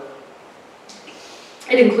war.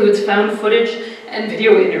 It includes found footage and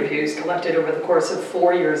video interviews collected over the course of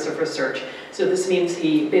 4 years of research. So this means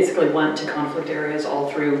he basically went to conflict areas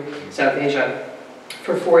all through South Asia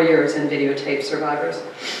for 4 years and videotaped survivors.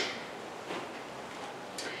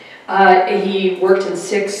 He worked in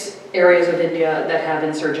 6 areas of India that have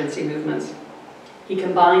insurgency movements. He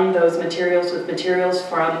combined those materials with materials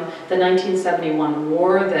from the 1971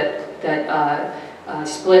 war that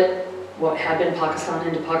split what had been Pakistan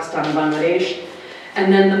into Pakistan and Bangladesh,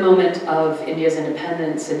 and then the moment of India's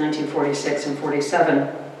independence in 1946 and 47,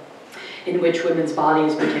 in which women's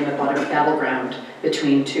bodies became a battleground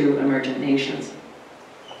between 2 emergent nations.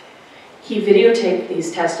 He videotaped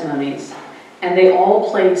these testimonies, and they all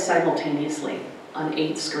played simultaneously on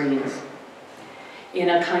 8 screens. In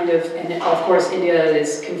a kind of, and of course India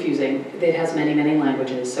is confusing. It has many, many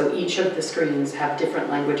languages, so each of the screens have different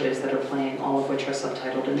languages that are playing, all of which are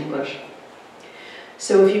subtitled in English.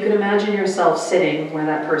 So if you can imagine yourself sitting where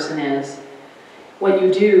that person is, what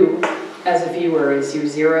you do as a viewer is you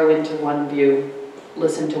zero into one view,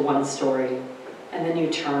 listen to one story, and then you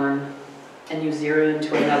turn, and you zero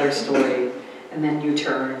into another story, and then you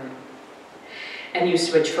turn, and you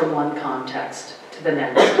switch from one context to the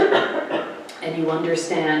next. And you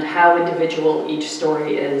understand how individual each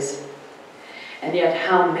story is, and yet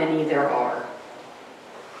how many there are,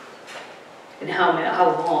 and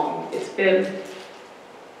how long it's been.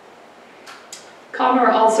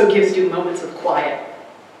 Connor also gives you moments of quiet,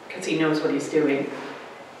 because he knows what he's doing.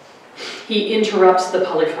 He interrupts the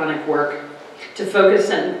polyphonic work to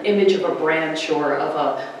focus an image of a branch or of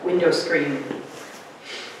a window screen.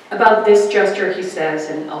 About this gesture he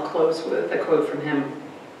says, and I'll close with a quote from him,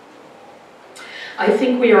 "I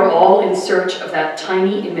think we are all in search of that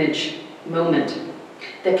tiny image moment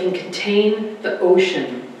that can contain the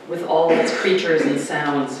ocean with all its creatures and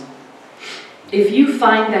sounds. If you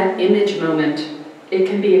find that image moment, it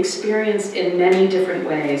can be experienced in many different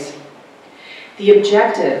ways. The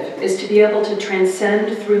objective is to be able to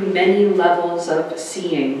transcend through many levels of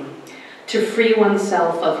seeing, to free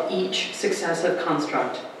oneself of each successive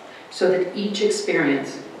construct, so that each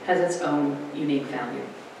experience has its own unique value."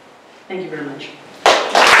 Thank you very much.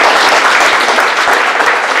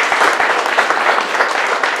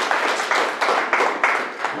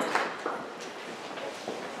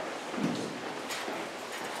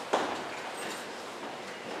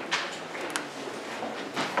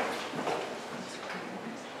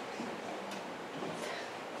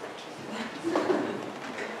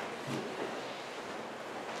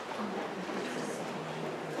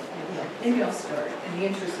 Maybe I'll start in the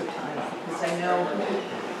interest of time, because I know.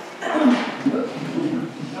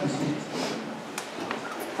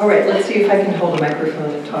 All right, let's see if I can hold a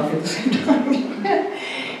microphone and talk at the same time.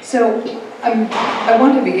 So I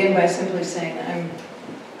want to begin by simply saying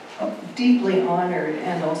I'm deeply honored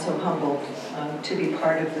and also humbled to be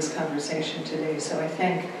part of this conversation today. So I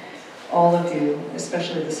thank all of you,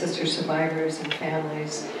 especially the sister survivors and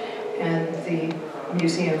families, and the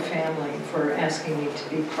museum family for asking me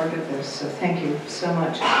to be part of this, so thank you so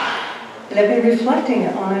much. And I've been reflecting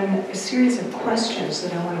on a series of questions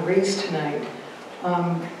that I want to raise tonight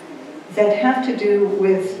that have to do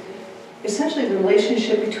with essentially the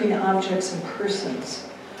relationship between objects and persons.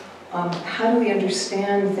 How do we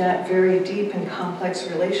understand that very deep and complex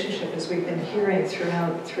relationship, as we've been hearing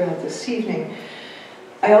throughout this evening?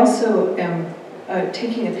 I also am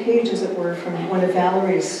taking a page, as it were, from one of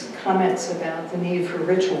Valerie's comments about the need for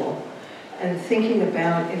ritual, and thinking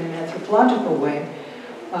about, in an anthropological way,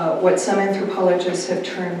 what some anthropologists have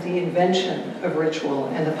termed the invention of ritual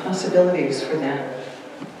and the possibilities for that.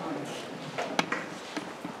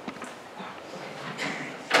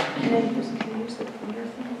 Can I use the pointer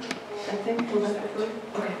thing? That thing? Will that work?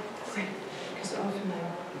 Okay, great. Because often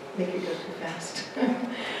I make it go too fast.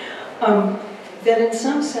 That in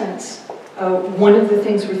some sense, one of the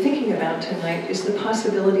things we're thinking about tonight is the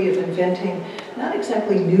possibility of inventing not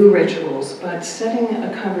exactly new rituals, but setting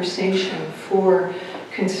a conversation for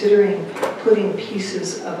considering putting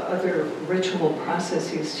pieces of other ritual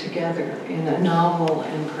processes together in a novel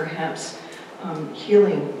and perhaps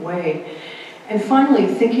healing way. And finally,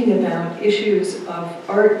 thinking about issues of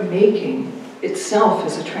art making itself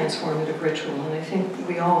as a transformative ritual. And I think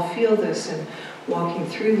we all feel this in walking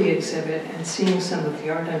through the exhibit and seeing some of the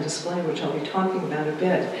art on display, which I'll be talking about a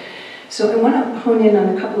bit. So I want to hone in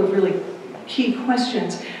on a couple of really key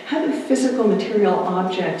questions. How do physical material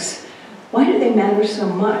objects, why do they matter so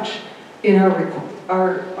much in our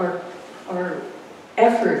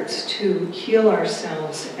efforts to heal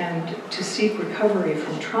ourselves and to seek recovery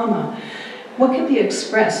from trauma? What can be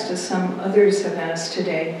expressed, as some others have asked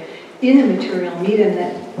today, in a material medium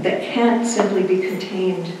that can't simply be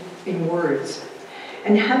contained in words?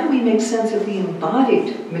 And how do we make sense of the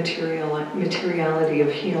embodied materiality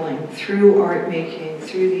of healing through art making,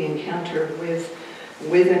 through the encounter with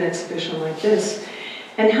with an exhibition like this?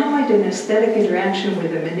 And how might an aesthetic interaction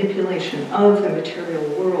with a manipulation of the material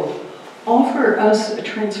world offer us a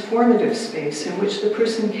transformative space in which the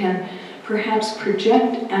person can perhaps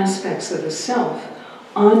project aspects of the self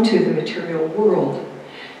onto the material world,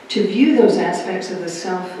 to view those aspects of the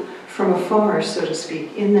self from afar, so to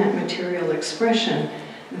speak, in that material expression,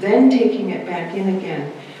 then taking it back in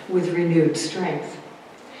again with renewed strength.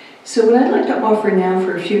 So what I'd like to offer now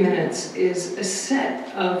for a few minutes is a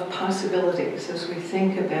set of possibilities as we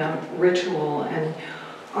think about ritual and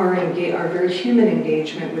our very human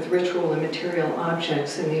engagement with ritual and material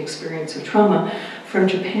objects in the experience of trauma from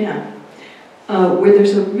Japan, where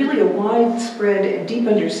there's really a widespread and deep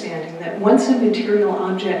understanding that once a material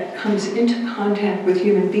object comes into contact with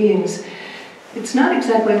human beings, it's not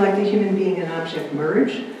exactly like the human being and object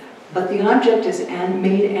merge, but the object is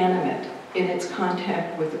made animate in its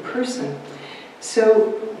contact with the person.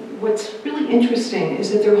 So what's really interesting is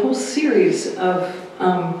that there are a whole series of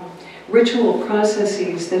ritual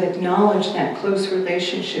processes that acknowledge that close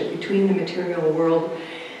relationship between the material world,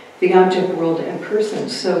 the object world, and person.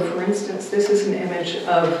 So for instance, this is an image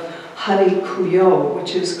of Hari Kuyo,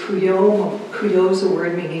 which is Kuyo is a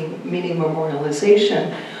word meaning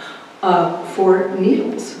memorialization, for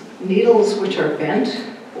needles. Needles which are bent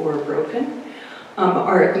or broken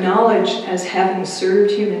are acknowledged as having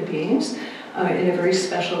served human beings in a very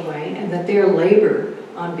special way, and that their labor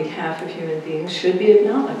on behalf of human beings should be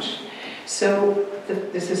acknowledged. So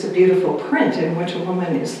this is a beautiful print in which a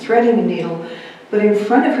woman is threading a needle, but in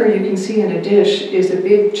front of her you can see in a dish is a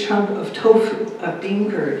big chunk of tofu, of bean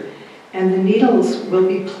curd, and the needles will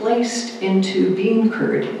be placed into bean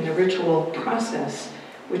curd in a ritual process,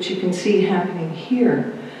 which you can see happening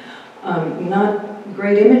here. Not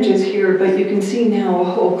great images here, but you can see now a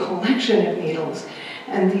whole collection of needles.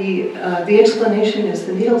 And the explanation is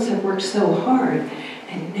the needles have worked so hard,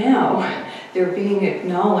 and now they're being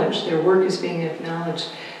acknowledged, their work is being acknowledged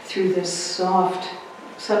through this soft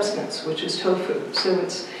substance, which is tofu. So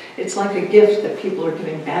it's like a gift that people are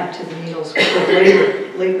giving back to the needles, which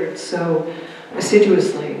have labored so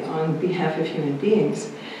assiduously on behalf of human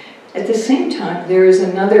beings. At the same time, there is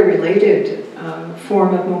another related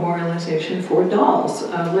form of memorialization for dolls,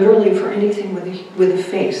 literally for anything with a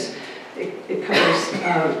face. It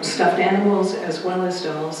covers stuffed animals as well as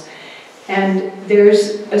dolls. And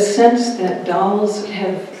there's a sense that dolls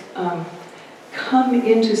have come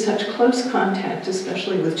into such close contact,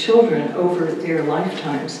 especially with children, over their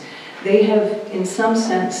lifetimes. They have, in some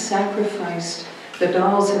sense, sacrificed, the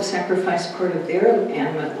dolls have sacrificed part of their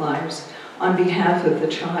animate lives on behalf of the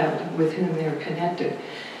child with whom they're connected.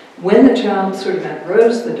 When the child sort of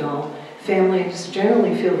outgrows the doll, families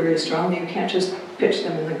generally feel very strongly you can't just pitch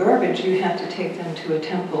them in the garbage, you have to take them to a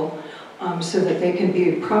temple so that they can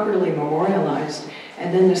be properly memorialized.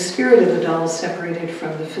 And then the spirit of the doll is separated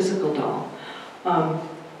from the physical doll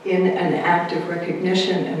in an act of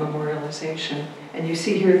recognition and memorialization. And you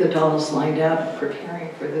see here the dolls lined up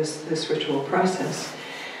preparing for this ritual process.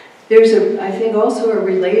 There's, I think, also a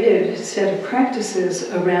related set of practices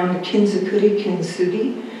around kinzukuri,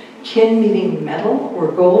 kintsugi. Kin meaning metal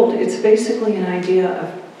or gold. It's basically an idea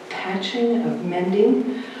of patching, of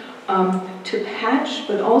mending. To patch,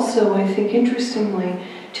 but also, I think, interestingly,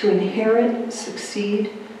 to inherit,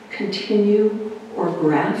 succeed, continue, or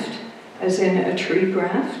graft, as in a tree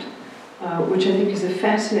graft, which I think is a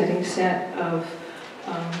fascinating set of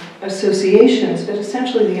associations. But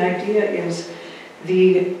essentially the idea is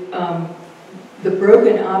the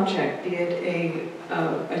broken object, be it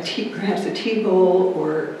perhaps a tea bowl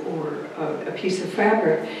or a piece of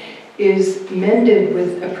fabric, is mended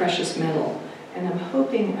with a precious metal. And I'm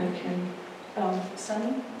hoping I can,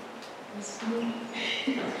 Sunny?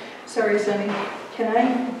 Sorry, Sunny. Can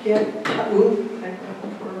I get, ooh, I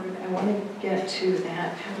went forward. I want to get to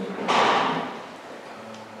that. How do I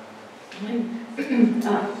get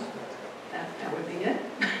that would be it.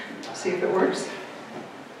 See if it works.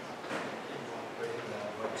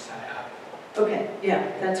 Okay,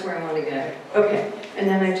 yeah, that's where I want to get. Okay, and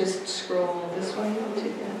then I just scroll this way to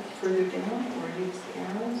get further down, or use the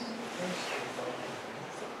arrows.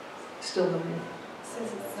 Still moving. It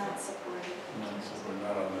says it's not supported. No, so we're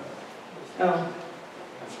not on that. Oh.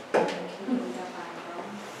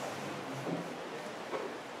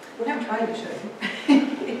 What I'm trying to show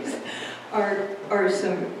you are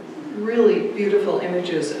some really beautiful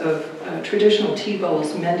images of traditional tea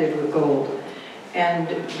bowls mended with gold, and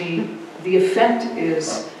the effect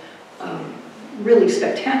is really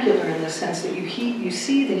spectacular in the sense that you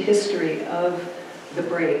see the history of the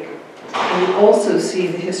break, and you also see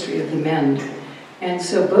the history of the mend. And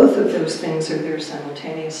so both of those things are there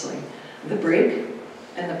simultaneously. The break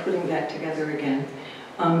and the putting back together again.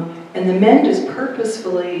 And the mend is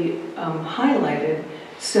purposefully highlighted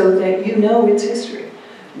so that you know its history,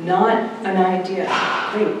 not an idea.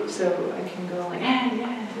 Great, so I can go like, ah,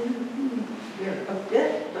 yeah, here, a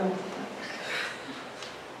bit.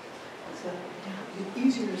 So, yeah,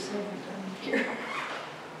 easier said than done here.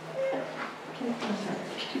 I'm sorry,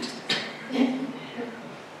 can you just...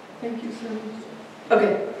 Thank you so much.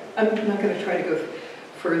 Okay, I'm not going to try to go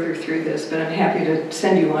further through this, but I'm happy to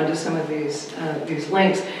send you on to some of these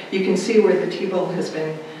links. You can see where the T-bowl has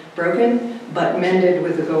been broken, but mended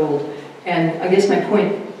with the gold. And I guess my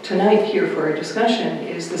point tonight here for our discussion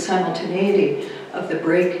is the simultaneity of the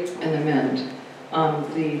break and the mend.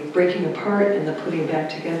 The breaking apart and the putting back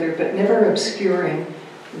together, but never obscuring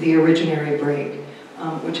the originary break,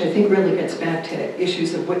 which I think really gets back to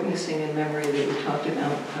issues of witnessing and memory that we talked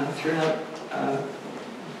about throughout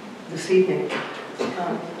this evening.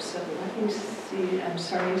 So let me see, I'm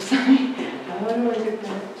sorry, how do I get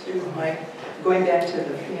back to my, going back to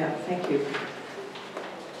the, yeah, thank you.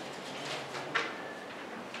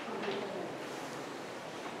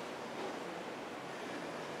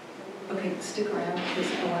 Okay, stick around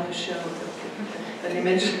because I want to show an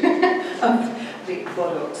image of the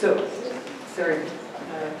photo. So, sorry,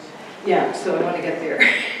 yeah, so I want to get there.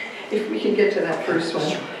 If we can get to that first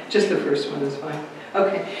one, just the first one is fine.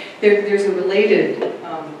 Okay, there's a related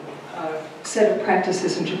set of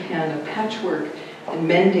practices in Japan of patchwork and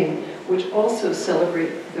mending, which also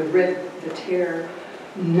celebrate the rip, the tear,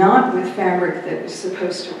 not with fabric that is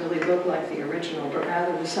supposed to really look like the original, but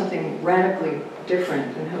rather with something radically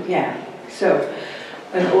different. And yeah, so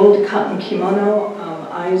an old cotton kimono,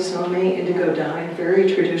 aizome, indigo dye,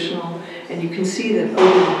 very traditional, and you can see that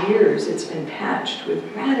over the years it's been patched with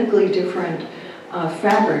radically different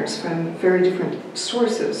fabrics from very different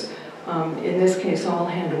sources. In this case, all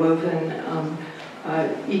hand-woven,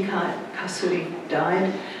 ikat, kasuri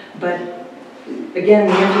dyed. But again,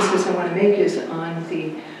 the emphasis I want to make is on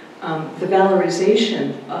the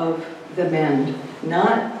valorization of the mend,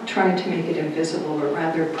 not trying to make it invisible, but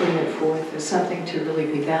rather putting it forth as something to really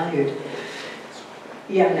be valued.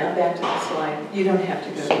 Yeah, now back to the slide. You don't have to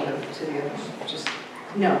go to the other one. Just,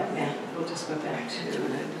 no, yeah, we'll just go back to the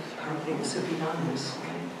carving, so be anonymous.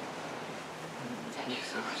 Thank you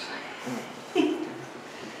so much.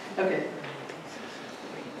 Okay.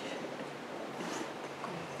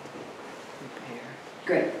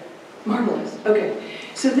 Great. Marvelous. Okay.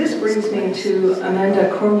 So this brings me to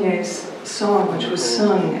Amanda Cormier's song, which was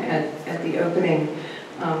sung at the opening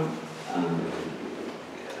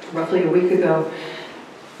roughly a week ago,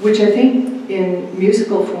 which I think in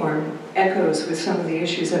musical form echoes with some of the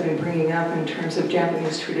issues I've been bringing up in terms of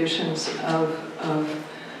Japanese traditions of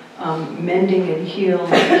mending and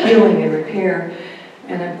healing and repair.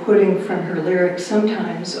 And I'm quoting from her lyrics,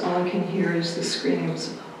 sometimes all I can hear is the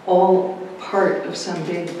screams, all part of some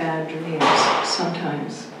big bad dreams,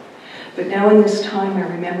 sometimes. But now in this time I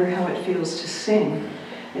remember how it feels to sing,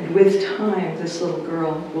 and with time this little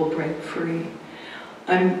girl will break free.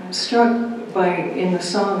 I'm struck by, in the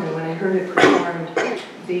song, and when I heard it performed,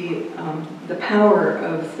 the power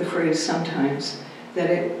of the phrase sometimes, that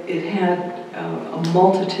it had a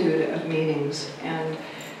multitude of meanings and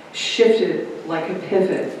shifted like a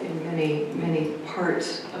pivot in many, many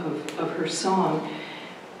parts of her song.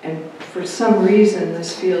 And for some reason,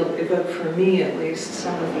 this field evoked, for me at least,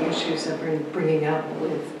 some of the issues I've been bringing up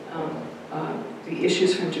with the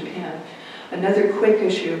issues from Japan. Another quick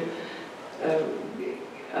issue,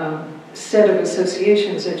 set of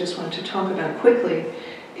associations I just want to talk about quickly,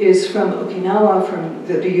 is from Okinawa, from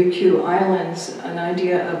the Ryukyu Islands, an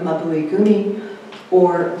idea of mabui-gumi,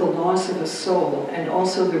 or the loss of a soul, and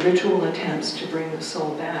also the ritual attempts to bring the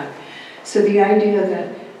soul back. So the idea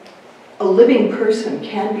that a living person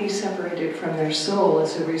can be separated from their soul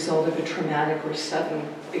as a result of a traumatic or sudden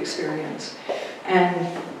experience. And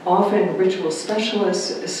often ritual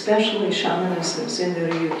specialists, especially shamanists in the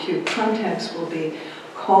Ryukyu context, will be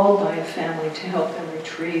called by a family to help them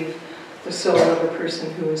retrieve the soul of a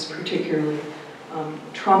person who is particularly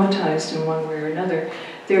traumatized in one way or another.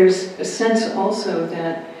 There's a sense also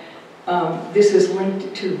that this is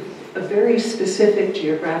linked to a very specific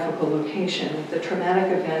geographical location. The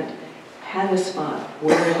traumatic event had a spot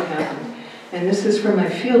where it happened. And this is from my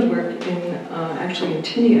field work in, actually in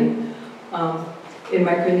Tinian, in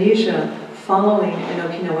Micronesia, following an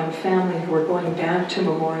Okinawan family who were going back to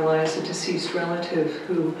memorialize a deceased relative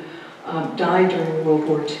who died during World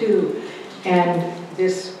War II. And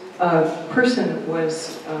this person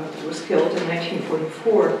was killed in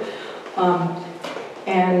 1944.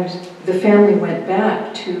 And the family went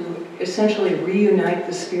back to essentially reunite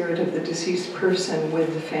the spirit of the deceased person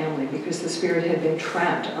with the family, because the spirit had been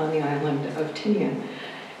trapped on the island of Tinian.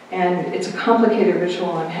 And it's a complicated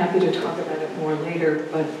ritual. I'm happy to talk about it more later,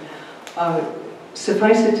 but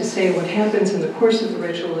suffice it to say, what happens in the course of the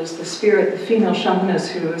ritual is the spirit, the female shamaness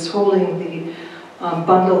who is holding the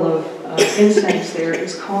bundle of incense there,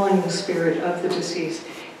 is calling the spirit of the deceased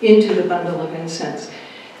into the bundle of incense.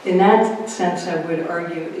 In that sense, I would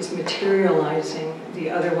argue, is materializing the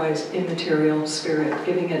otherwise immaterial spirit,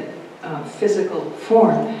 giving it physical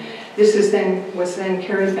form. This was then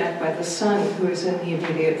carried back by the son, who is in the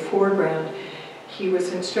immediate foreground. He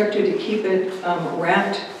was instructed to keep it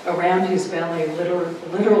wrapped around his belly,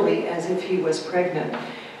 literally as if he was pregnant,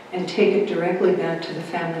 and take it directly back to the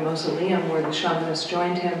family mausoleum where the shamanist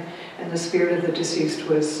joined him, and the spirit of the deceased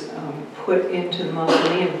was put into the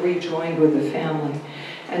mausoleum, rejoined with the family.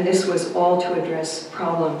 And this was all to address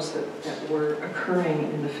problems that were occurring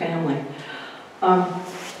in the family.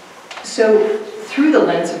 So through the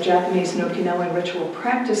lens of Japanese no Okinawan ritual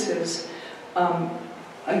practices,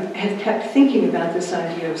 I have kept thinking about this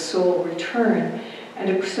idea of soul return.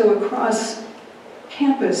 And so across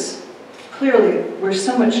campus, clearly, where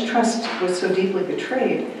so much trust was so deeply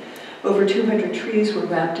betrayed, over 200 trees were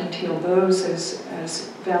wrapped in teal bows, as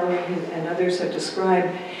Valerie and others have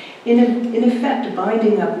described, in effect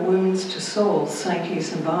binding up wounds to souls,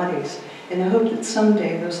 psyches, and bodies, in the hope that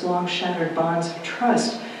someday those long shattered bonds of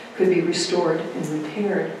trust could be restored and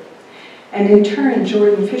repaired. And in turn,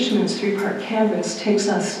 Jordyn Fishman's three-part canvas takes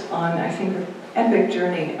us on, I think, an epic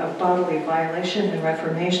journey of bodily violation and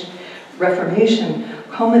reformation,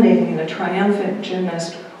 culminating in a triumphant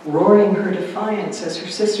gymnast roaring her defiance as her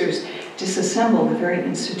sisters disassemble the very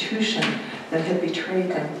institution that had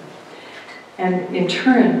betrayed them. And in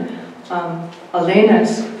turn,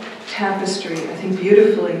 Elena's tapestry, I think,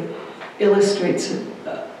 beautifully illustrates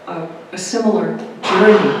a similar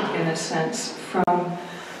journey, in a sense, from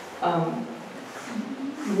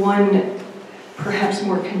one perhaps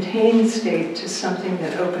more contained state to something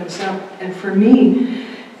that opens up. And for me,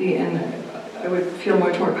 and I would feel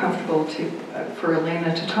much more comfortable for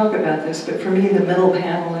Elena to talk about this, but for me the middle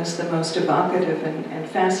panel is the most evocative and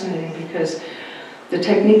fascinating, because the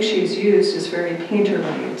technique she's used is very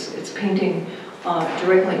painterly. It's painting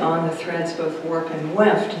directly on the threads, both warp and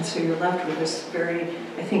weft, and so you're left with this very,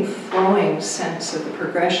 I think, flowing sense of the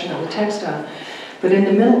progression of the textile. But in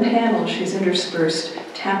the middle panel, she's interspersed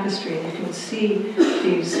tapestry, and you can see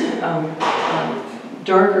these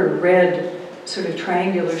darker red sort of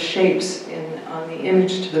triangular shapes on the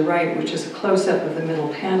image to the right, which is a close-up of the middle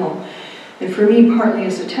panel. And for me, partly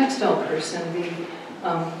as a textile person, the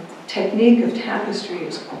technique of tapestry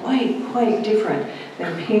is quite different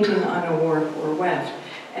than painting on a warp or weft.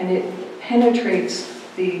 And it penetrates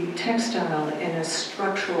the textile in a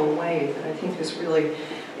structural way that I think is really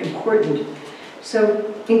important.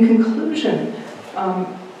 So, in conclusion, I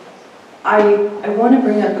want to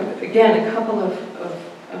bring up, again, a couple of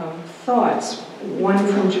thoughts, one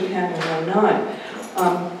from Japan and one not.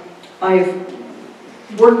 I've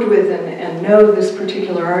worked with and know this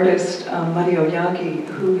particular artist, Mari Oyagi,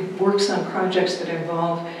 who works on projects that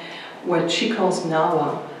involve what she calls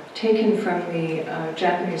nawa, taken from the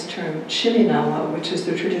Japanese term shiminawa, which is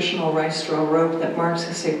the traditional rice straw rope that marks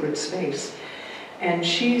a sacred space. And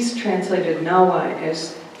she's translated nawa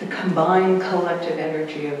as the combined collective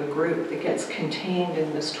energy of a group that gets contained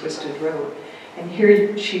in this twisted rope. And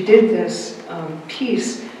here she did this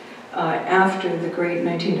piece after the great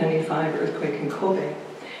 1995 earthquake in Kobe.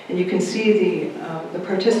 And you can see the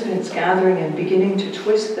participants gathering and beginning to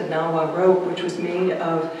twist the nawa rope, which was made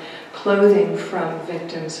of clothing from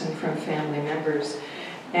victims and from family members.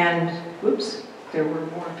 And, whoops, there were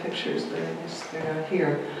more pictures, but I guess they're not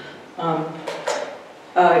here.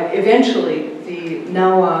 Eventually, the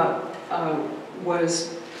nawa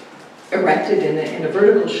was erected in a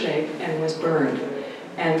vertical shape and was burned.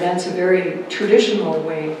 And that's a very traditional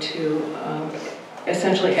way to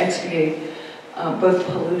essentially expiate both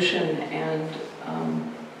pollution and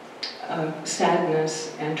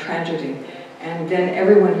sadness and tragedy. And then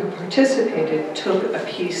everyone who participated took a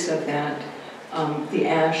piece of that, the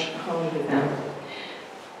ash home with them.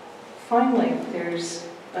 Finally, there's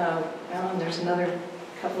another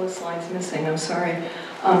couple of slides missing, I'm sorry.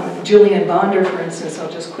 Julian Bonder, for instance,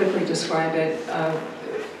 I'll just quickly describe it,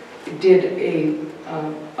 did a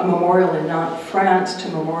memorial in Nantes, France, to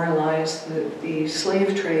memorialize the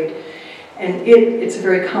slave trade. And it's a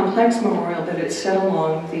very complex memorial, but it's set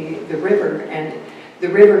along the river, and the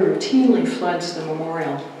river routinely floods the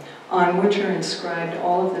memorial, on which are inscribed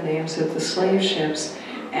all of the names of the slave ships.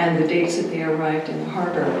 and the dates that they arrived in the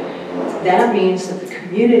harbor. That means that the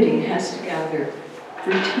community has to gather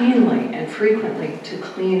routinely and frequently to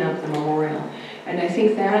clean up the memorial. And I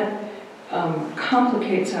think that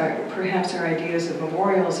complicates perhaps our ideas of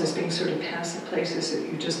memorials as being sort of passive places that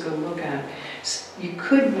you just go look at. You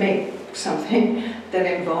could make something that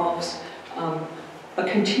involves a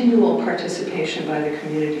continual participation by the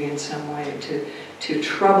community in some way to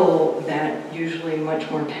trouble that usually much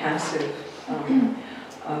more passive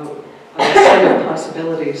set of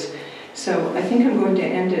possibilities. So I think I'm going to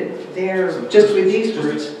end it there, just with these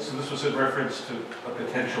words. So this was in reference to a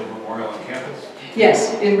potential memorial on campus?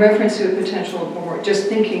 Yes, in reference to a potential memorial, just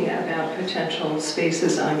thinking about potential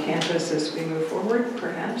spaces on campus as we move forward,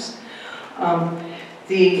 perhaps.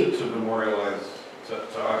 To memorialize,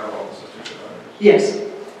 to honor all the sisters and others? Yes.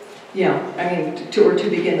 Yeah, I mean, to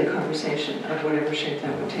begin the conversation of whatever shape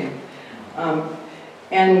that would take.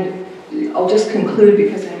 And I'll just conclude,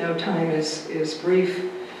 because I know time is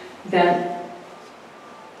brief, that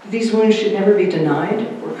these wounds should never be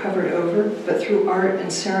denied or covered over, but through art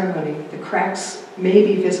and ceremony, the cracks may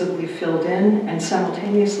be visibly filled in and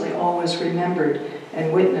simultaneously always remembered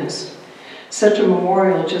and witnessed. Such a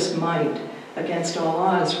memorial just might, against all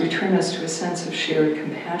odds, return us to a sense of shared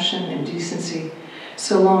compassion and decency,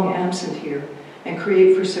 so long absent here, and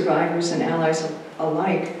create for survivors and allies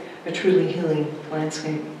alike a truly healing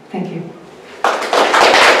landscape. Thank you.